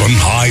 Channel 7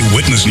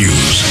 Eyewitness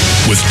News.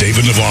 With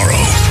David Navarro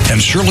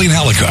and Shirley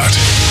Ellicott.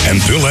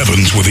 And Bill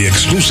Evans with the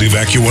exclusive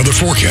AccuWeather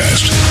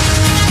forecast.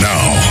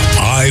 Now,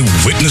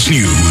 Eyewitness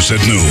News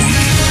at noon.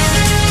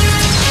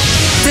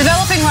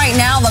 Developing right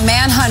now, the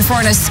manhunt for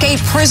an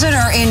escaped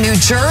prisoner in New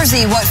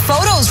Jersey. What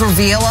photos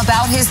reveal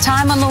about his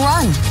time on the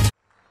run.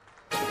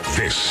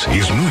 This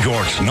is New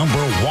York's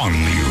 #1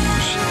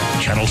 news.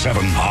 Channel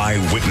 7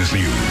 Eyewitness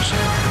News.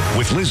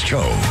 With Liz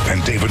Cho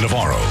and David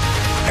Navarro.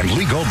 And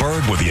Lee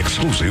Goldberg with the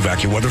exclusive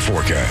AccuWeather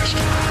forecast.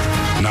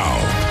 Now,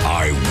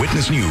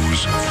 Eyewitness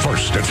News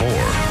first at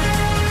 4.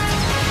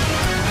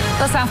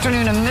 This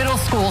afternoon, a middle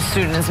school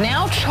student is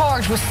now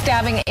charged with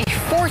stabbing a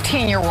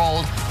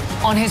 14-year-old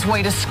on his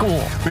way to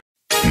school.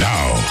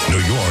 Now, New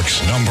York's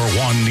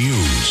 #1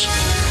 news.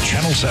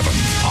 Channel 7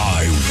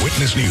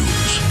 Eyewitness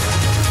News.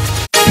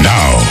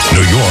 Now,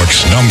 New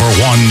York's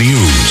 #1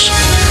 news.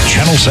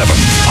 Channel 7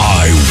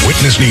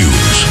 Eyewitness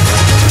News.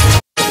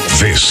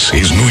 This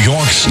is New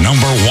York's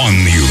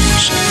 #1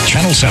 news.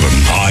 Channel 7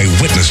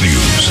 Eyewitness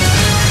News.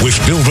 With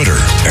Bill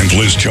Vitter and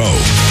Liz Cho.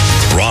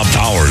 Rob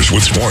Powers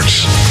with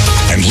sports.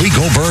 And Lee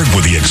Goldberg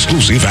with the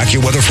exclusive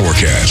AccuWeather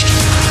forecast.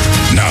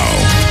 Now,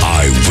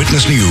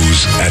 Eyewitness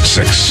News at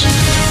 6.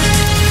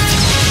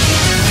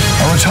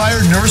 A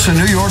retired nurse in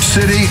New York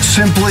City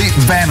simply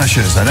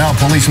vanishes. And now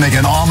police make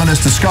an ominous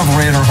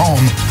discovery at her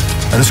home.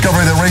 A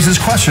discovery that raises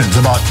questions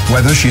about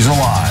whether she's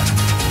alive.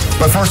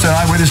 But first, an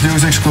Eyewitness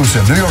News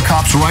exclusive. New York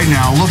cops right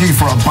now looking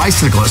for a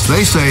bicyclist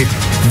they say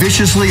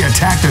viciously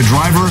attacked a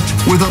driver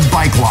with a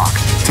bike lock.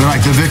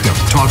 Tonight, the victim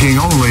talking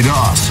only to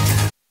us.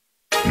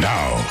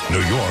 Now,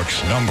 New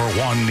York's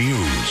 #1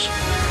 news.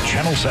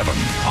 Channel 7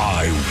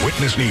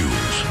 Eyewitness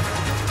News.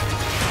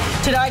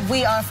 Tonight,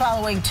 we are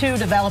following two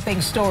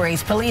developing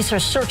stories. Police are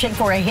searching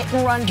for a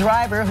hit-and-run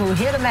driver who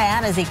hit a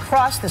man as he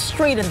crossed the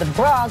street in the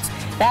Bronx.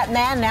 That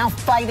man now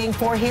fighting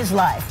for his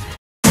life.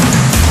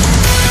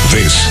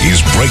 This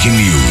is breaking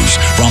news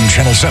from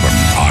Channel 7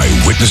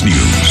 Eyewitness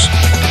News.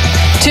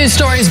 Two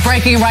stories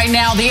breaking right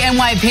now. The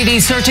NYPD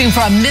searching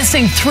for a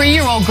missing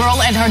 3-year-old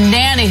girl and her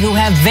nanny who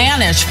have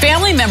vanished.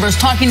 Family members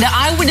talking to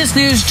Eyewitness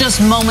News just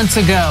moments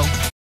ago.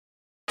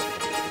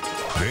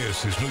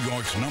 This is New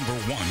York's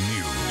 #1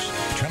 news.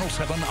 Channel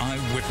 7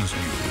 Eyewitness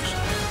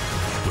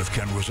News. With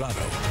Ken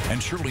Rosado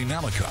and Shirley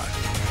Ellicott.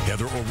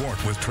 Heather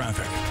O'Rourke with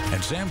traffic.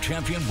 And Sam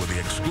Champion with the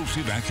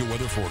exclusive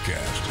AccuWeather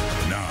forecast.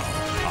 Now,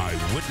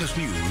 Eyewitness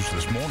News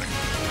this morning.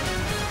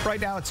 Right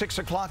now at 6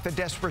 o'clock, the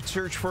desperate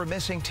search for a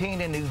missing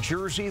teen in New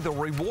Jersey. The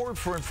reward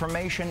for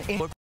information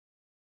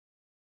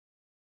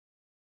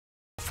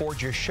for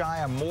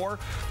Josiah Moore.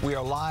 We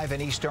are live in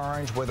East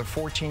Orange, where the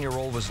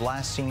 14-year-old was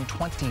last seen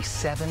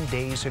 27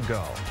 days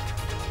ago.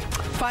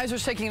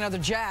 Pfizer's taking another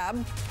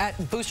jab at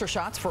booster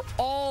shots for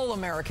all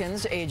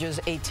Americans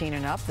ages 18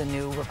 and up. The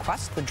new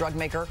request the drug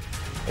maker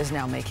is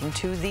now making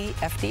to the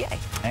FDA.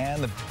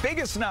 And the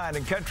biggest night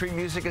in country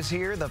music is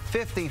here, the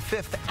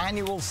 55th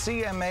annual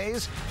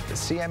CMAs, the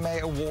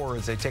CMA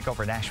Awards. They take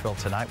over Nashville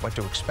tonight. What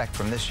to expect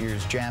from this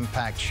year's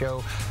jam-packed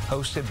show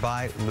hosted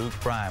by Luke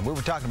Bryan. We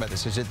were talking about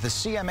this. Is it the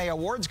CMA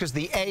Awards? Because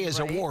the A is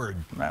award.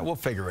 We'll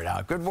figure it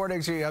out. Good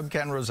morning to you. I'm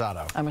Ken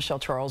Rosado. I'm Michelle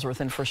Charlesworth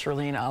in for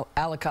Shirley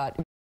Ellicott.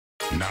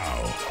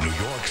 Now, New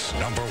York's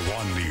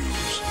 #1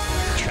 news.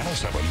 Channel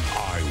 7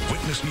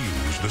 Eyewitness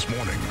News this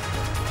morning.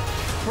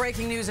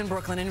 Breaking news in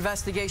Brooklyn.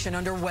 Investigation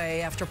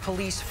underway after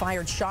police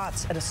fired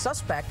shots at a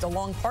suspect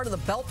along part of the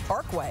Belt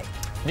Parkway.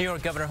 New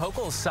York Governor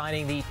Hochul is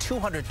signing the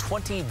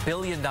 $220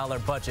 billion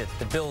budget.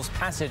 The bill's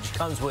passage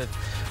comes with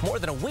more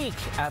than a week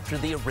after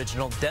the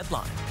original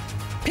deadline.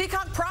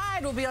 Peacock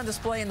Pride will be on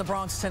display in the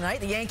Bronx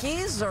tonight. The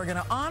Yankees are going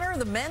to honor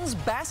the men's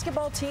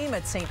basketball team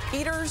at St.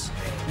 Peter's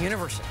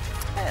University.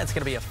 It's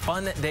going to be a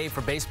fun day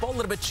for baseball. A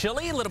little bit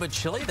chilly,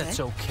 That's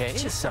okay.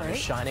 The sun is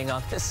shining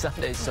on this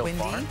Sunday so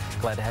far.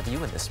 Glad to have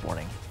you in this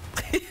morning.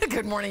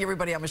 Good morning,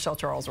 everybody. I'm Michelle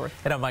Charlesworth.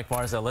 And I'm Mike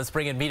Marzo. Let's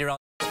bring in meteorologist.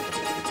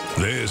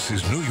 This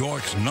is New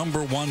York's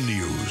 #1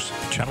 news,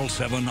 Channel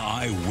 7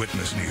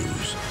 Eyewitness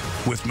News,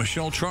 with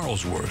Michelle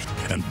Charlesworth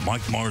and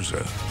Mike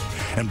Marza,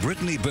 and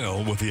Brittany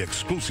Bell with the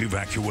exclusive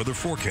AccuWeather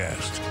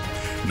forecast.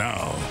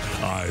 Now,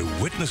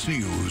 Eyewitness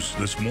News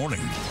this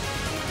morning.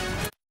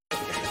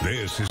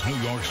 This is New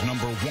York's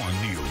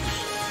 #1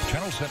 news,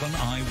 Channel 7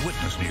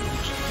 Eyewitness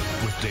News,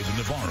 with David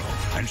Navarro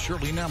and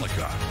Shirley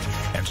Nalica,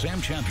 and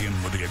Sam Champion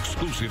with the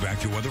exclusive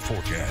AccuWeather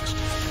forecast.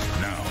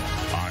 Now,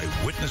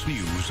 Eyewitness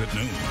News at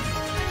noon.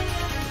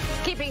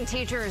 Keeping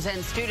teachers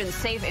and students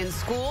safe in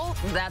school,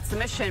 that's the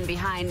mission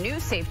behind new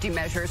safety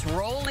measures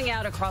rolling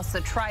out across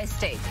the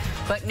tri-state.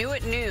 But new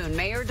at noon,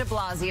 Mayor de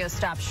Blasio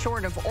stopped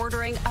short of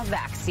ordering a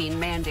vaccine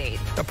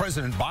mandate.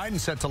 President Biden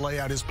set to lay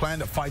out his plan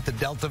to fight the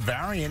Delta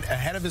variant.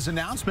 Ahead of his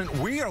announcement,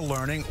 we are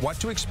learning what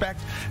to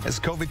expect as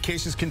COVID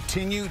cases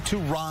continue to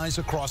rise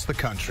across the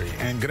country.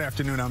 And good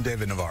afternoon, I'm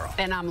David Navarro.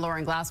 And I'm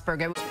Lauren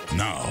Glassberg.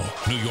 Now,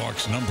 New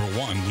York's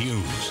 #1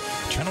 news,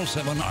 Channel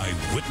 7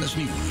 Eyewitness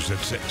News at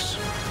 6.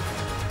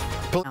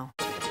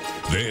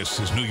 This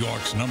is New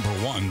York's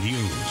 #1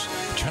 news,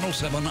 Channel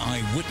 7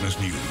 Eyewitness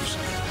News,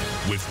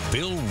 with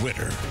Bill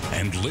Ritter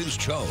and Liz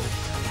Cho,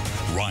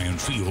 Ryan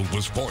Field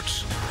with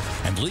sports,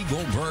 and Lee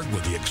Goldberg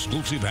with the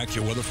exclusive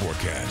AccuWeather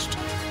forecast.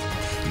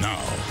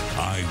 Now,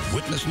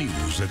 Eyewitness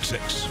News at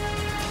 6.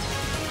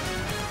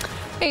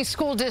 A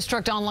school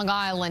district on Long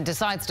Island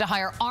decides to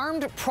hire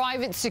armed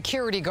private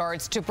security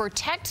guards to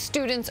protect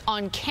students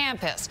on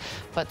campus.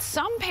 But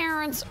some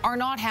parents are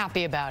not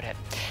happy about it.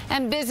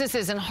 And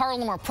businesses in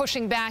Harlem are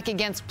pushing back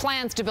against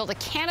plans to build a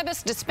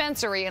cannabis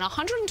dispensary in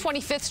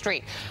 125th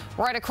Street,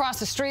 right across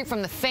the street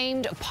from the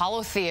famed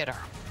Apollo Theater.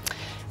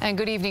 And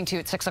good evening to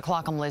you at 6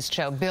 o'clock. I'm Liz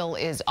Cho. Bill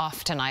is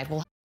off tonight.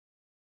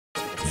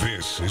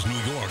 This is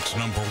New York's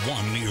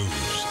 #1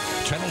 news,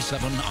 Channel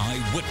 7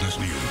 Eyewitness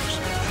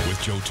News,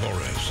 with Joe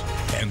Torres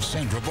and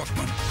Sandra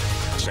Buckman,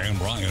 Sam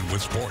Ryan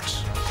with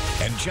sports,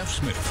 and Jeff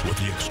Smith with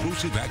the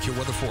exclusive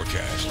AccuWeather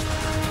forecast.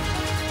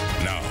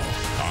 Now,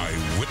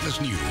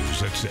 Eyewitness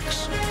News at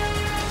 6.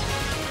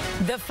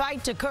 The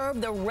fight to curb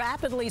the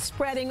rapidly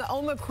spreading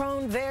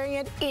Omicron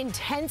variant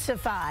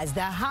intensifies.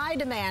 The high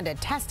demand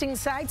at testing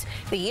sites,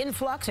 the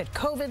influx at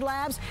COVID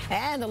labs,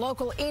 and the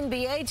local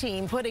NBA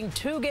team putting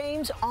 2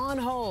 games on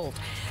hold.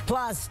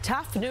 Plus,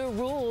 tough new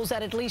rules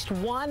at least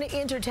one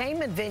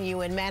entertainment venue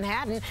in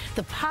Manhattan,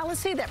 the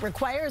policy that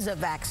requires a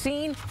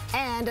vaccine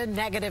and a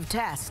negative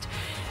test.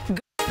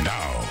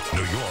 Now,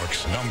 New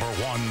York's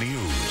 #1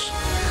 news,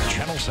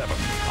 Channel 7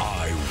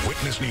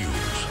 Eyewitness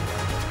News.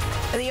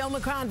 The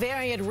Omicron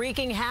variant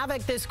wreaking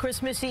havoc this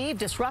Christmas Eve,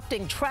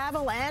 disrupting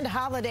travel and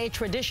holiday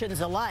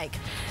traditions alike.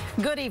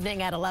 Good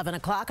evening at 11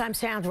 o'clock. I'm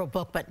Sandra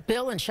Bookman.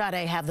 Bill and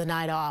Sade have the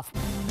night off.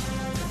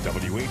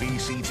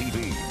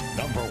 WABC-TV,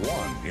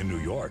 #1 in New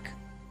York.